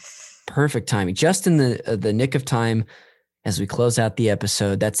now. Perfect timing. Just in the nick of time as we close out the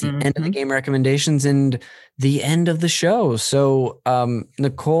episode. That's the end of the game recommendations and the end of the show. So,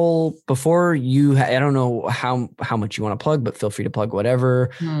 Nicole, before I don't know how much you want to plug, but feel free to plug whatever.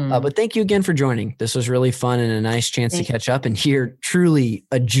 But thank you again for joining. This was really fun and a nice chance to catch up and hear truly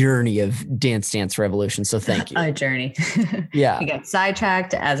a journey of Dance Dance Revolution. So thank you. A journey. Yeah. I got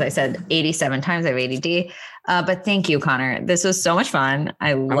sidetracked. As I said, 87 times I have ADD. But thank you, Connor. This was so much fun.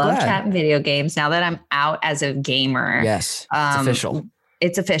 I love chatting video games now that I'm out as a gamer. Yes, it's official.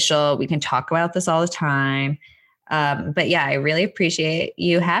 It's official. We can talk about this all the time. But yeah, I really appreciate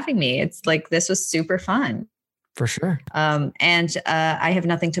you having me. It's like, this was super fun. For sure. And I have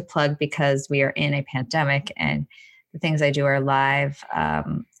nothing to plug because we are in a pandemic and the things I do are live.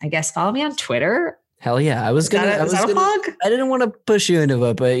 I guess follow me on Twitter. Hell yeah. I was going to plug? I didn't want to push you into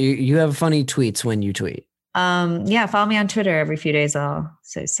it, but you have funny tweets when you tweet. Yeah, follow me on Twitter. Every few days I'll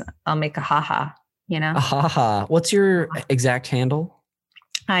make a haha, A haha. What's your exact handle?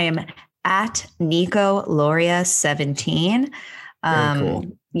 I am at Nico Loria 17. Very cool.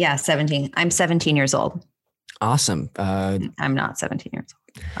 Yeah, 17. I'm 17 years old. Awesome. I'm not 17 years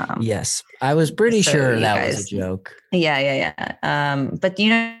old. Yes, I was pretty sure that was a joke. Yeah. But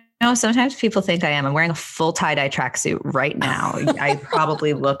sometimes people think I am. I'm wearing a full tie-dye tracksuit right now. I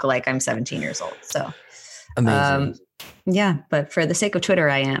probably look like I'm 17 years old. So amazing. Yeah, but for the sake of Twitter,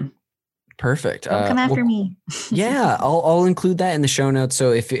 I am. Perfect. Don't come after me. Yeah, I'll include that in the show notes.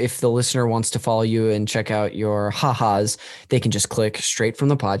 So if the listener wants to follow you and check out your ha-has, they can just click straight from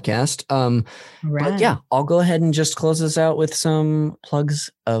the podcast. But yeah, I'll go ahead and just close this out with some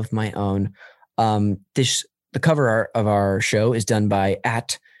plugs of my own. This The cover art of our show is done by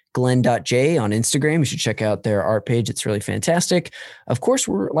 @Glenn.J on Instagram. You should check out their art page. It's really fantastic. Of course,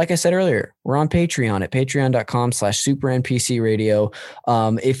 like I said earlier, we're on Patreon at patreon.com/supernpcradio.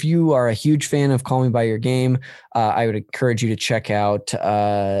 If you are a huge fan of Call Me By Your Game, I would encourage you to check out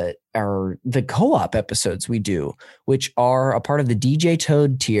the co-op episodes we do, which are a part of the DJ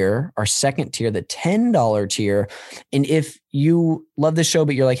Toad tier, our second tier, the $10 tier. And if you love this show,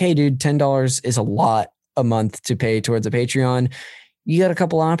 but you're like, hey, dude, $10 is a lot a month to pay towards a Patreon, you got a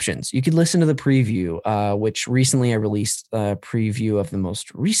couple options. You could listen to the preview, which recently I released a preview of the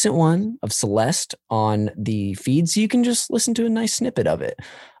most recent one of Celeste on the feed. So you can just listen to a nice snippet of it.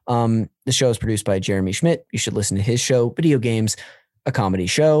 The show is produced by Jeremy Schmidt. You should listen to his show, Video Games, a Comedy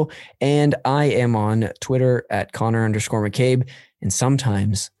Show. And I am on Twitter at Connor_McCabe. And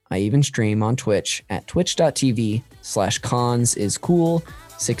sometimes I even stream on Twitch at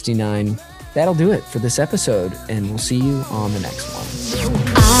twitch.tv/consiscool69. That'll do it for this episode, and we'll see you on the next one.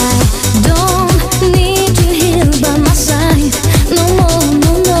 I don't need you here by my side no more.